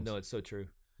student films. No, it's so true.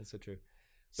 It's so true.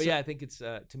 But I think it's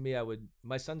to me.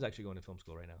 My son's actually going to film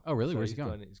school right now. Oh, really? So Where's he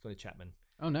going? He's going to Chapman.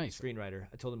 Oh, nice. Screenwriter.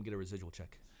 I told him to get a residual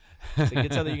check. So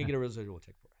get something you can get a residual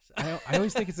check for us. I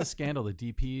always think it's a scandal that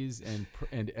DPs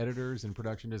and editors and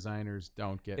production designers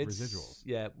don't get residuals.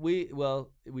 Yeah, we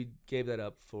gave that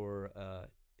up for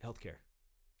healthcare.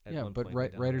 Yeah, but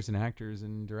writers and actors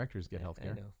and directors get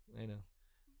healthcare. I know.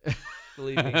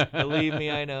 Believe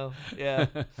me, I know. Yeah,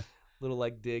 little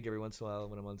like dig every once in a while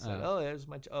when I'm on set. There's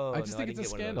my. I just think it's a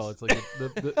scandal. It's like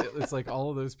it's like all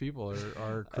of those people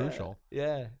are crucial.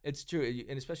 Yeah, it's true,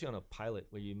 and especially on a pilot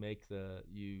where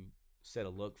you set a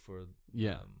look for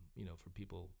for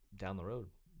people down the road,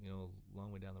 a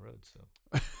long way down the road. So.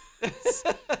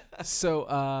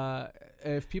 So,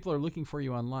 if people are looking for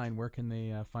you online, where can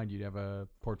they find you? Do you have a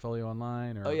portfolio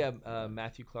online? Or?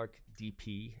 Matthew Clark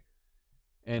DP.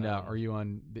 And are you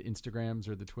on the Instagrams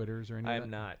or the Twitters or anything? I'm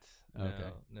not. Okay.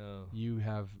 No. You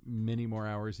have many more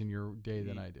hours in your day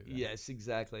than I do. Then. Yes,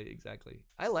 exactly.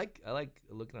 I like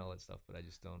looking at all that stuff, but I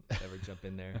just don't ever jump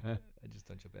in there. I just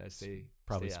don't jump in. I stay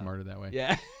probably stay smarter that way.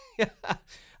 Yeah.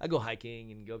 I go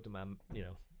hiking and go up to my,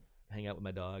 hang out with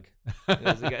my dog.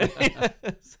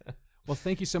 Well,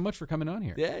 thank you so much for coming on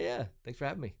here. Yeah. Thanks for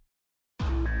having me.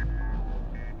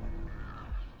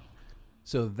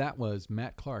 So that was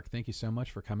Matt Clark. Thank you so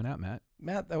much for coming out, Matt.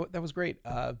 Matt, that was great.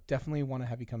 Definitely want to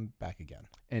have you come back again.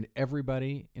 And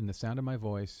everybody, in the sound of my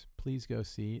voice, please go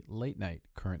see Late Night,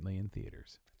 currently in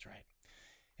theaters. That's right.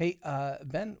 Hey,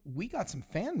 Ben, we got some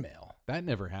fan mail. That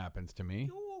never happens to me.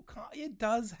 Oh, it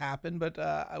does happen, but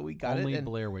we got Only it. Only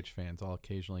Blair Witch fans. I'll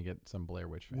occasionally get some Blair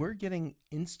Witch fans. We're getting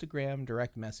Instagram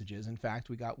direct messages. In fact,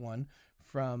 we got one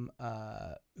from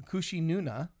Kushi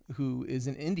Nuna, who is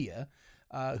in India,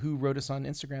 who wrote us on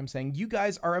Instagram saying, "You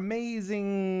guys are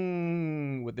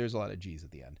amazing." There's a lot of G's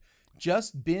at the end.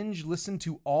 Just binge listen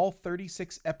to all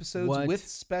 36 episodes with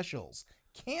specials.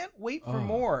 Can't wait for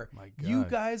more. My God. You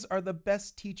guys are the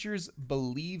best teachers.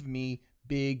 Believe me,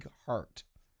 big heart.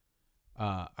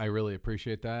 I really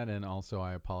appreciate that. And also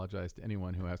I apologize to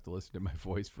anyone who has to listen to my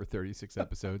voice for 36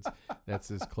 episodes. That's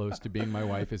as close to being my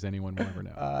wife as anyone will ever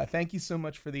know. Thank you so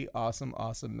much for the awesome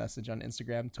message on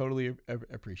Instagram. Totally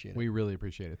appreciate it. We really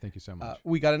appreciate it. Thank you so much.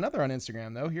 We got another on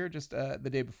Instagram, though, here just the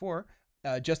day before.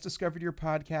 Just discovered your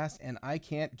podcast, and I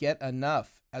can't get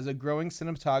enough. As a growing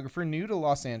cinematographer new to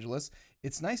Los Angeles,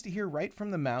 it's nice to hear right from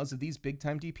the mouths of these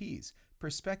big-time DPs.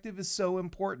 Perspective is so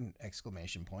important! !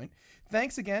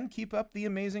 Thanks again. Keep up the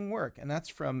amazing work. And that's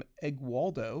from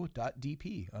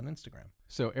egwaldo.dp on Instagram.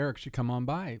 So Eric should come on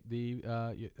by the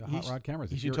Hot Rod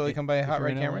Cameras. He should totally come by Hot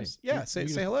Rod Cameras. Yeah, say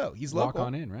hello. He's local. Walk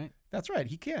on in, right? That's right.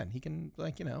 He can. He can,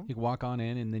 He can walk on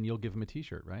in, and then you'll give him a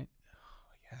T-shirt, right?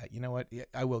 Yeah, you know what? Yeah,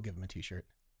 I will give him a T-shirt.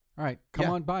 All right, come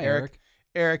on by, Eric.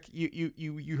 Eric,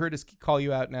 you heard us call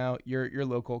you out now. You're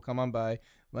local. Come on by.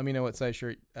 Let me know what size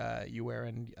shirt you wear,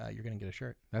 and you're gonna get a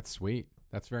shirt. That's sweet.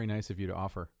 That's very nice of you to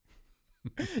offer.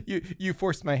 You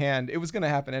forced my hand. It was gonna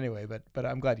happen anyway, but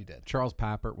I'm glad you did. Charles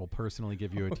Pappert will personally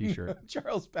give you a T-shirt.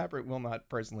 Charles Pappert will not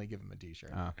personally give him a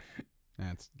T-shirt.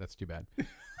 That's too bad.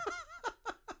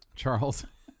 Charles,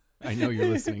 I know you're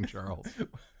listening, Charles.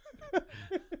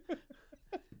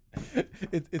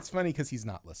 It's funny because he's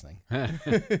not listening.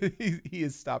 He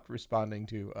has stopped responding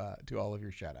to all of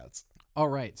your shout outs. All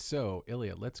right, so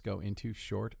Ilya, let's go into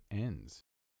short ends.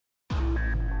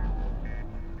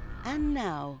 And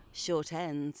now, short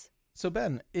ends. So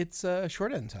Ben, it's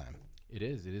short end time. It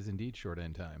is indeed short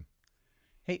end time.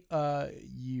 Hey,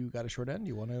 you got a short end?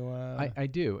 You want to? I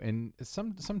do, and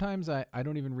sometimes I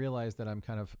don't even realize that I'm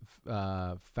kind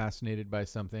of fascinated by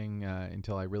something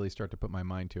until I really start to put my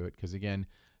mind to it. Because again,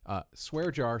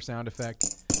 swear jar sound effect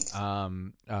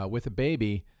with a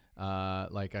baby.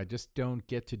 I just don't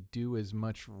get to do as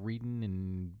much reading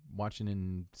and watching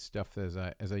and stuff as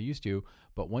I used to.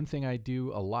 But one thing I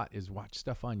do a lot is watch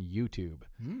stuff on YouTube.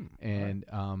 And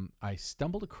I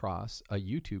stumbled across a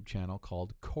YouTube channel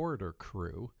called Corridor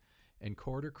Crew. And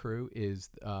Corridor Crew is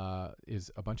a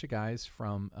bunch of guys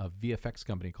from a VFX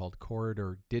company called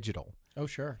Corridor Digital. Oh,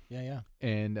 sure. Yeah.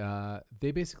 And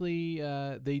they basically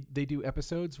they do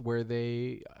episodes where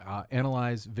they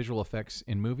analyze visual effects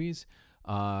in movies.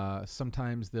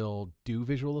 Sometimes they'll do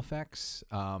visual effects.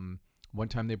 One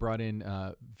time they brought in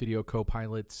video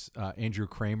co-pilots Andrew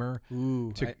Kramer.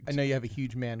 Ooh, I know you have a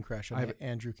huge man crush on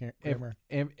Andrew Kramer.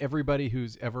 Everybody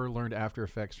who's ever learned After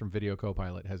Effects from Video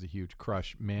Copilot has a huge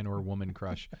crush, man or woman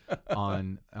crush,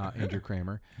 on Andrew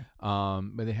Kramer.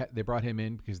 But they brought him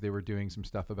in because they were doing some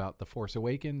stuff about The Force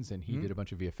Awakens, and he did a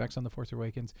bunch of VFX on The Force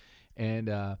Awakens.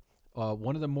 And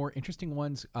one of the more interesting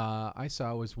ones I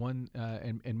saw was one,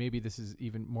 and maybe this is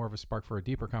even more of a spark for a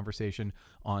deeper conversation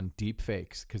on deep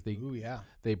fakes, because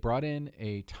they brought in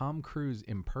a Tom Cruise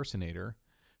impersonator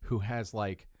who has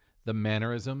like the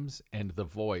mannerisms and the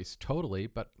voice totally,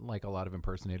 but like a lot of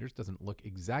impersonators, doesn't look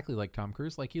exactly like Tom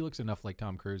Cruise. Like he looks enough like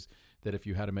Tom Cruise that if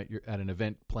you had him at an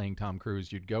event playing Tom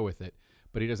Cruise, you'd go with it,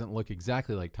 but he doesn't look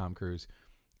exactly like Tom Cruise.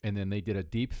 And then they did a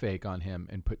deep fake on him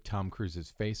and put Tom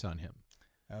Cruise's face on him.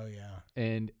 Oh yeah,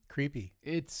 And creepy.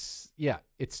 it's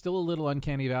still a little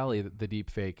uncanny valley, the deep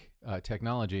fake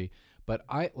technology. But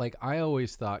I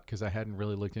always thought, because I hadn't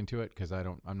really looked into it, because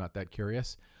I'm not that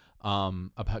curious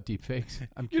about deep fakes.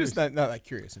 I'm You're curious. just not that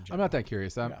curious in general. I'm not that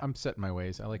curious. I'm set in my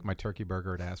ways. I like my turkey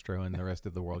burger at Astro, and the rest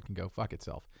of the world can go fuck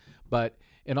itself. But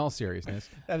in all seriousness,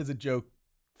 That is a joke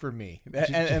for me,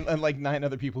 and like 9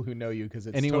 other people who know you, because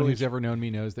it's anyone totally who's ever known me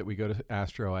knows that we go to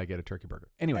Astro, I get a turkey burger.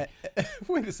 Anyway,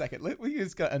 Wait a second. We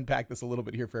just got to unpack this a little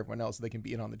bit here for everyone else so they can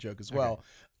be in on the joke as well.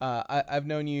 I've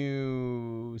known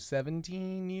you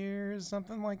 17 years,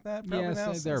 something like that. Probably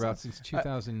now. thereabouts since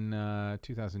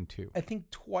 2002. I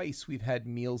think twice we've had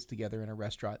meals together in a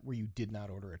restaurant where you did not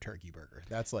order a turkey burger.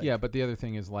 That's like... Yeah, but the other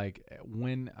thing is, like,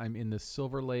 when I'm in the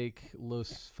Silver Lake,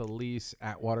 Los Feliz,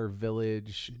 Atwater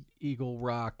Village, Eagle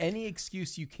Rock, any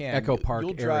excuse you can. Echo Park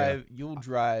area. You'll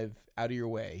drive out of your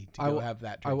way to go have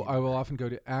that turkey burger. I will often go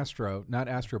to Astro, not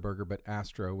Astro Burger, but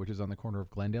Astro, which is on the corner of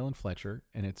Glendale and Fletcher,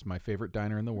 and it's my favorite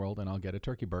diner in the world, and I'll get a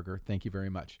turkey burger. Thank you very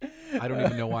much. I don't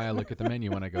even know why I look at the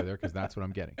menu when I go there, because that's what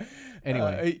I'm getting.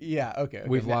 Anyway, okay.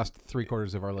 We've lost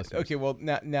 3/4 of our listeners. Okay, well,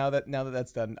 now that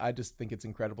that's done, I just think it's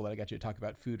incredible that I got you to talk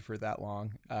about food for that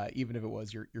long, even if it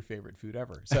was your favorite food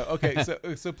ever. So, okay,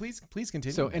 so please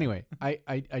continue. So anyway,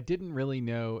 I didn't really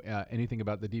know anything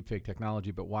about the deepfake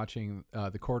technology, but watching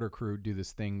the Corridor Crew do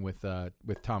this thing with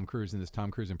Tom Cruise and this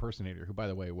Tom Cruise impersonator, who, by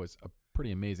the way, was a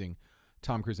pretty amazing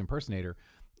Tom Cruise impersonator.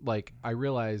 Like, I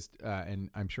realized, and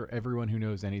I'm sure everyone who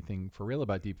knows anything for real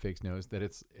about deepfakes knows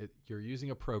that you're using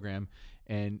a program,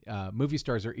 and movie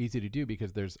stars are easy to do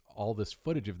because there's all this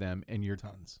footage of them, and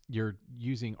you're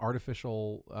using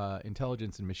artificial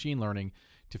intelligence and machine learning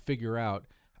to figure out,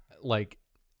 like,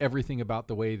 everything about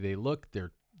the way they look,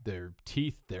 their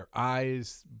teeth, their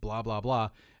eyes, blah blah blah,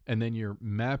 and then you're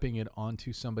mapping it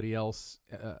onto somebody else's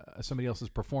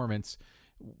performance,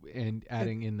 and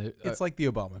adding in the it's like the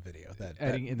Obama video that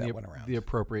went around, the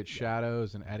appropriate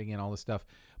shadows, and adding in all this stuff.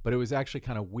 But it was actually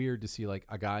kind of weird to see, like,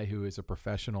 a guy who is a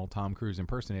professional Tom Cruise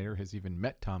impersonator, has even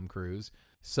met Tom Cruise,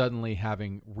 suddenly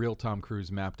having real Tom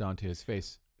Cruise mapped onto his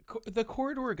face. The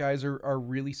Corridor guys are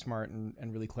really smart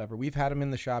and really clever. We've had them in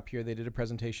the shop here. They did a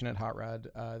presentation at Hot Rod.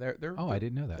 They're I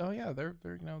didn't know that. Oh yeah, they're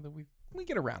we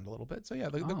get around a little bit. So yeah,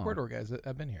 the Corridor guys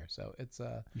have been here. So it's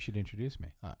you should introduce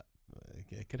me.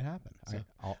 It could happen. So.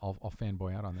 I'll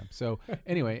fanboy out on them. So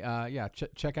anyway,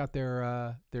 check out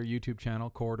their YouTube channel,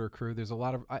 Corridor Crew. There's a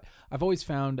lot of I've always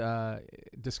found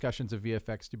discussions of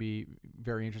VFX to be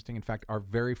very interesting. In fact, our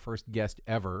very first guest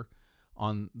ever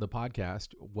on the podcast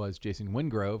was Jason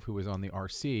Wingrove, who was on the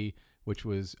RC, which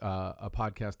was a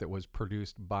podcast that was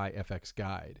produced by FX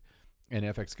Guide. And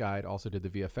FX Guide also did the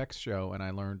VFX show, and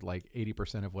I learned like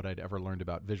 80% of what I'd ever learned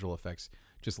about visual effects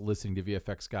just listening to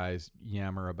VFX guys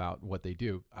yammer about what they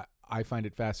do. I find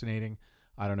it fascinating.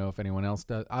 I don't know if anyone else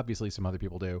does. Obviously, some other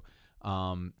people do.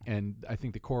 And I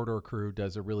think the Corridor Crew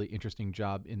does a really interesting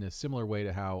job in a similar way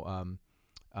to how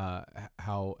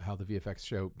the VFX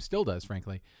show still does,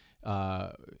 frankly,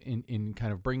 in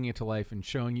kind of bringing it to life and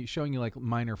showing you like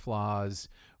minor flaws,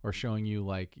 or showing you,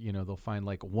 like, you know, they'll find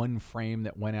like one frame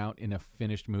that went out in a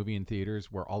finished movie in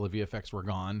theaters where all the VFX were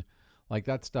gone. Like,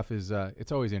 that stuff is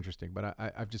it's always interesting. But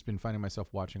I've just been finding myself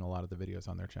watching a lot of the videos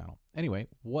on their channel. Anyway,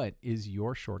 what is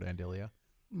your short end, Ilya?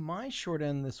 My short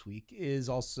end this week is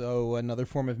also another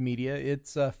form of media.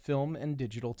 It's Film and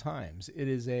Digital Times. It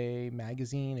is a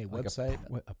magazine, a website.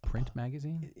 A print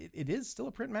magazine? It is still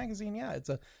a print magazine, yeah. It's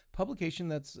a publication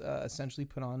that's essentially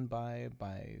put on by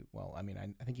well, I mean,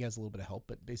 I think he has a little bit of help,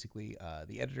 but basically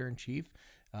the editor-in-chief,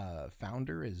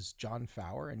 founder is John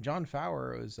Fowler. And John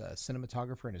Fowler was a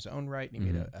cinematographer in his own right, and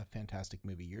he made a fantastic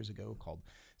movie years ago called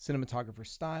Cinematographer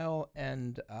Style.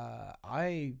 And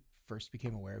I first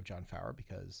became aware of John Fowler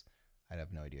because I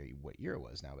have no idea what year it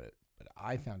was now, but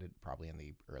I found it probably in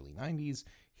the early 90s.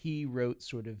 He wrote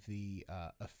sort of the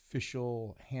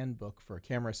official handbook for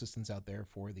camera assistants out there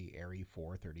for the Arri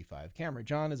 435 camera.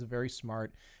 John is a very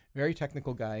smart, very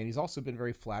technical guy, and he's also been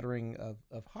very flattering of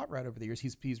Hot Rod over the years.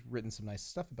 He's written some nice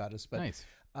stuff about us, but nice.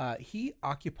 He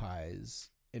occupies,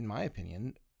 in my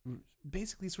opinion,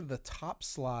 basically sort of the top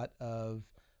slot of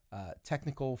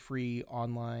technical free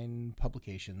online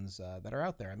publications that are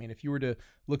out there. I mean, if you were to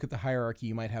look at the hierarchy,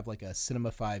 you might have like a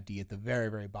Cinema 5D at the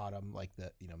very, very bottom, like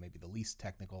maybe the least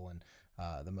technical and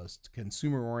the most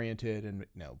consumer oriented, and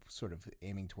sort of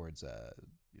aiming towards the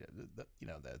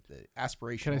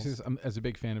aspirational. Can I say this? As a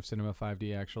big fan of Cinema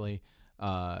 5D, actually,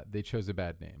 they chose a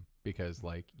bad name because,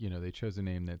 like, they chose a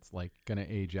name that's like going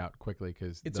to age out quickly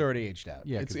because it's already aged out.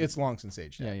 Yeah, it's long since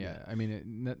aged out. Yeah. I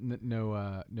mean,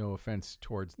 no offense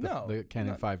towards the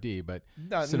Canon 5D, but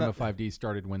No, Cinema 5D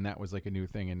started when that was like a new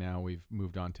thing, and now we've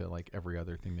moved on to like every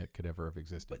other thing that could ever have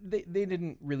existed. But they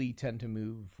didn't really tend to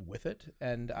move with it,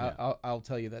 and I'll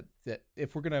tell you that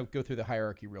if we're gonna go through the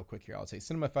hierarchy real quick here, I'll say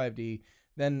Cinema 5D.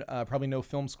 Then probably No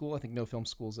Film School. I think No Film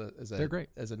School they're great.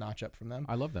 As a notch up from them.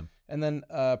 I love them. And then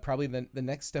probably the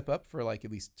next step up for like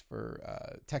at least for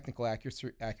technical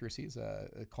accuracy is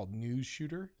called News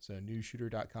Shooter. So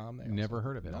newsshooter.com. Never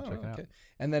heard of it. I'll check it out.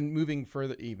 And then moving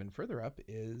even further up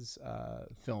is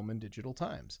Film and Digital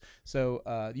Times.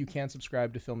 So you can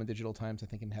subscribe to Film and Digital Times, I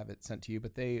think, and have it sent to you.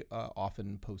 But they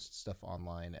often post stuff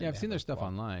online. Yeah, I've seen their stuff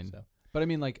online. So. But I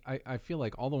mean, like, I feel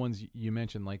like all the ones you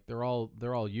mentioned, like, they're all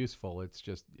useful. It's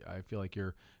just I feel like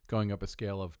you're going up a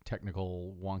scale of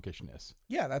technical wonkishness.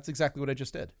 Yeah, that's exactly what I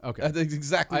just did. Okay, that's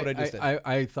exactly what I just did.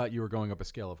 I thought you were going up a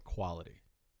scale of quality.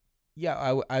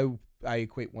 Yeah, I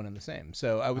equate one and the same.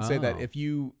 So I would say that if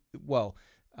you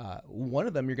one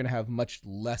of them you're going to have much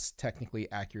less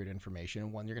technically accurate information,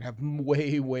 and one you're going to have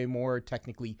way more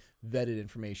technically vetted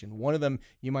information. One of them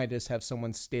you might just have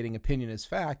someone stating opinion as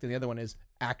fact, and the other one is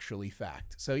actually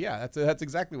fact. So yeah, that's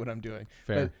exactly what I'm doing.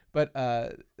 Fair. But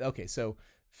okay, so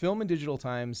Film and Digital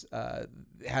Times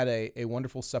had a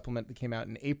wonderful supplement that came out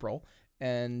in April.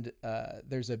 And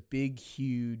there's a big,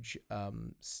 huge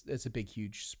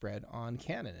spread on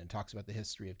Canon, and talks about the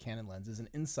history of Canon lenses. And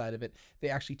inside of it, they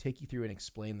actually take you through and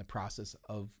explain the process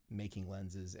of making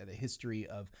lenses and the history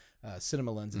of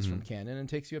cinema lenses from Canon, and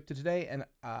takes you up to today. And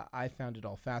I found it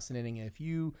all fascinating. And if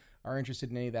you are interested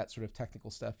in any of that sort of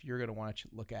technical stuff, you're going to want to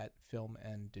look at Film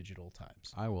and Digital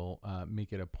Times. I will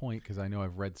make it a point, because I know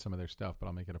I've read some of their stuff, but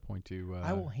I'll make it a point to...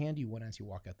 I will hand you one as you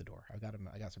walk out the door. I got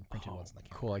some printed ones in the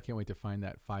camera. Cool. I can't wait to find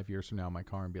that 5 years from now in my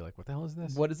car and be like, what the hell is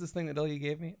this? What is this thing that Delia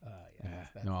gave me?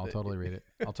 No, I'll totally read it.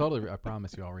 I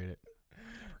promise you I'll read it.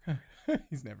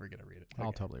 He's never going to read it. I'll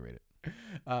Okay. totally read it.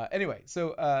 Anyway,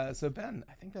 so Ben,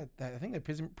 I think that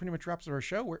pretty much wraps up our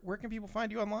show. Where can people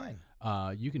find you online?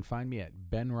 You can find me at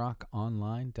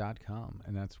benrockonline.com,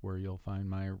 and that's where you'll find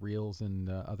my reels and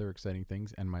other exciting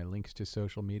things, and my links to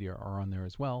social media are on there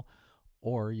as well.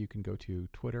 Or you can go to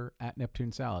Twitter at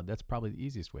Neptune Salad. That's probably the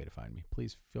easiest way to find me.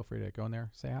 Please feel free to go in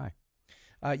there, say hi.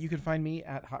 You can find me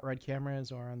at Hot Rod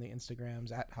Cameras, or on the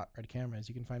Instagrams at Hot Rod Cameras.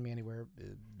 You can find me anywhere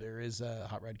there is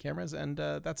Hot Rod Cameras, and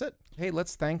that's it. Hey,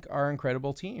 let's thank our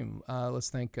incredible team. Let's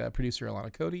thank producer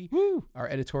Alana Cody, Woo! Our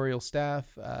editorial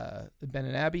staff, Ben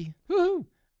and Abby, Woohoo!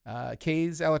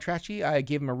 Kays Alatrachi. I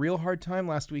gave him a real hard time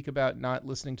last week about not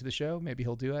listening to the show. Maybe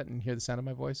he'll do it and hear the sound of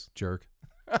my voice. Jerk.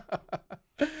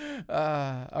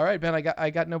 All right, Ben, I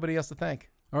got nobody else to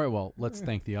thank. All right, well, let's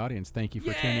thank the audience. Thank you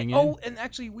for tuning in. Oh, and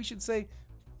actually, we should say,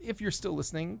 if you're still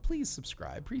listening, please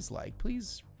subscribe, please like,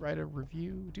 please write a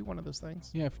review, do one of those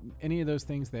things. Yeah, if any of those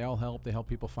things, they all help. They help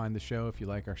people find the show. If you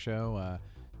like our show,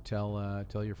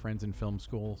 tell your friends in film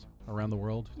schools around the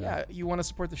world. Yeah, you want to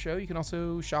support the show, you can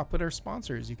also shop with our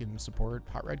sponsors. You can support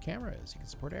Hot Rod Cameras. You can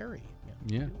support Arri.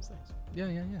 Yeah. Do those things.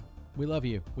 Yeah. We love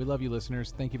you. We love you,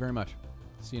 listeners. Thank you very much.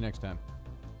 See you next time.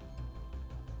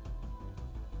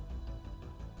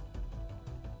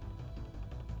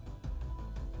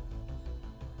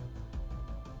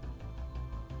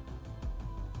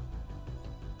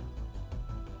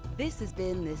 This has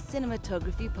been the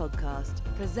Cinematography Podcast,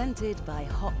 presented by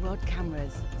Hot Rod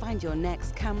Cameras. Find your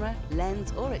next camera,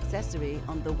 lens, or accessory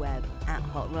on the web at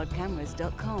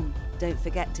hotrodcameras.com. Don't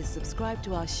forget to subscribe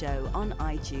to our show on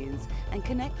iTunes and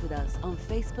connect with us on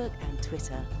Facebook and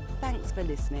Twitter. Thanks for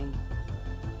listening.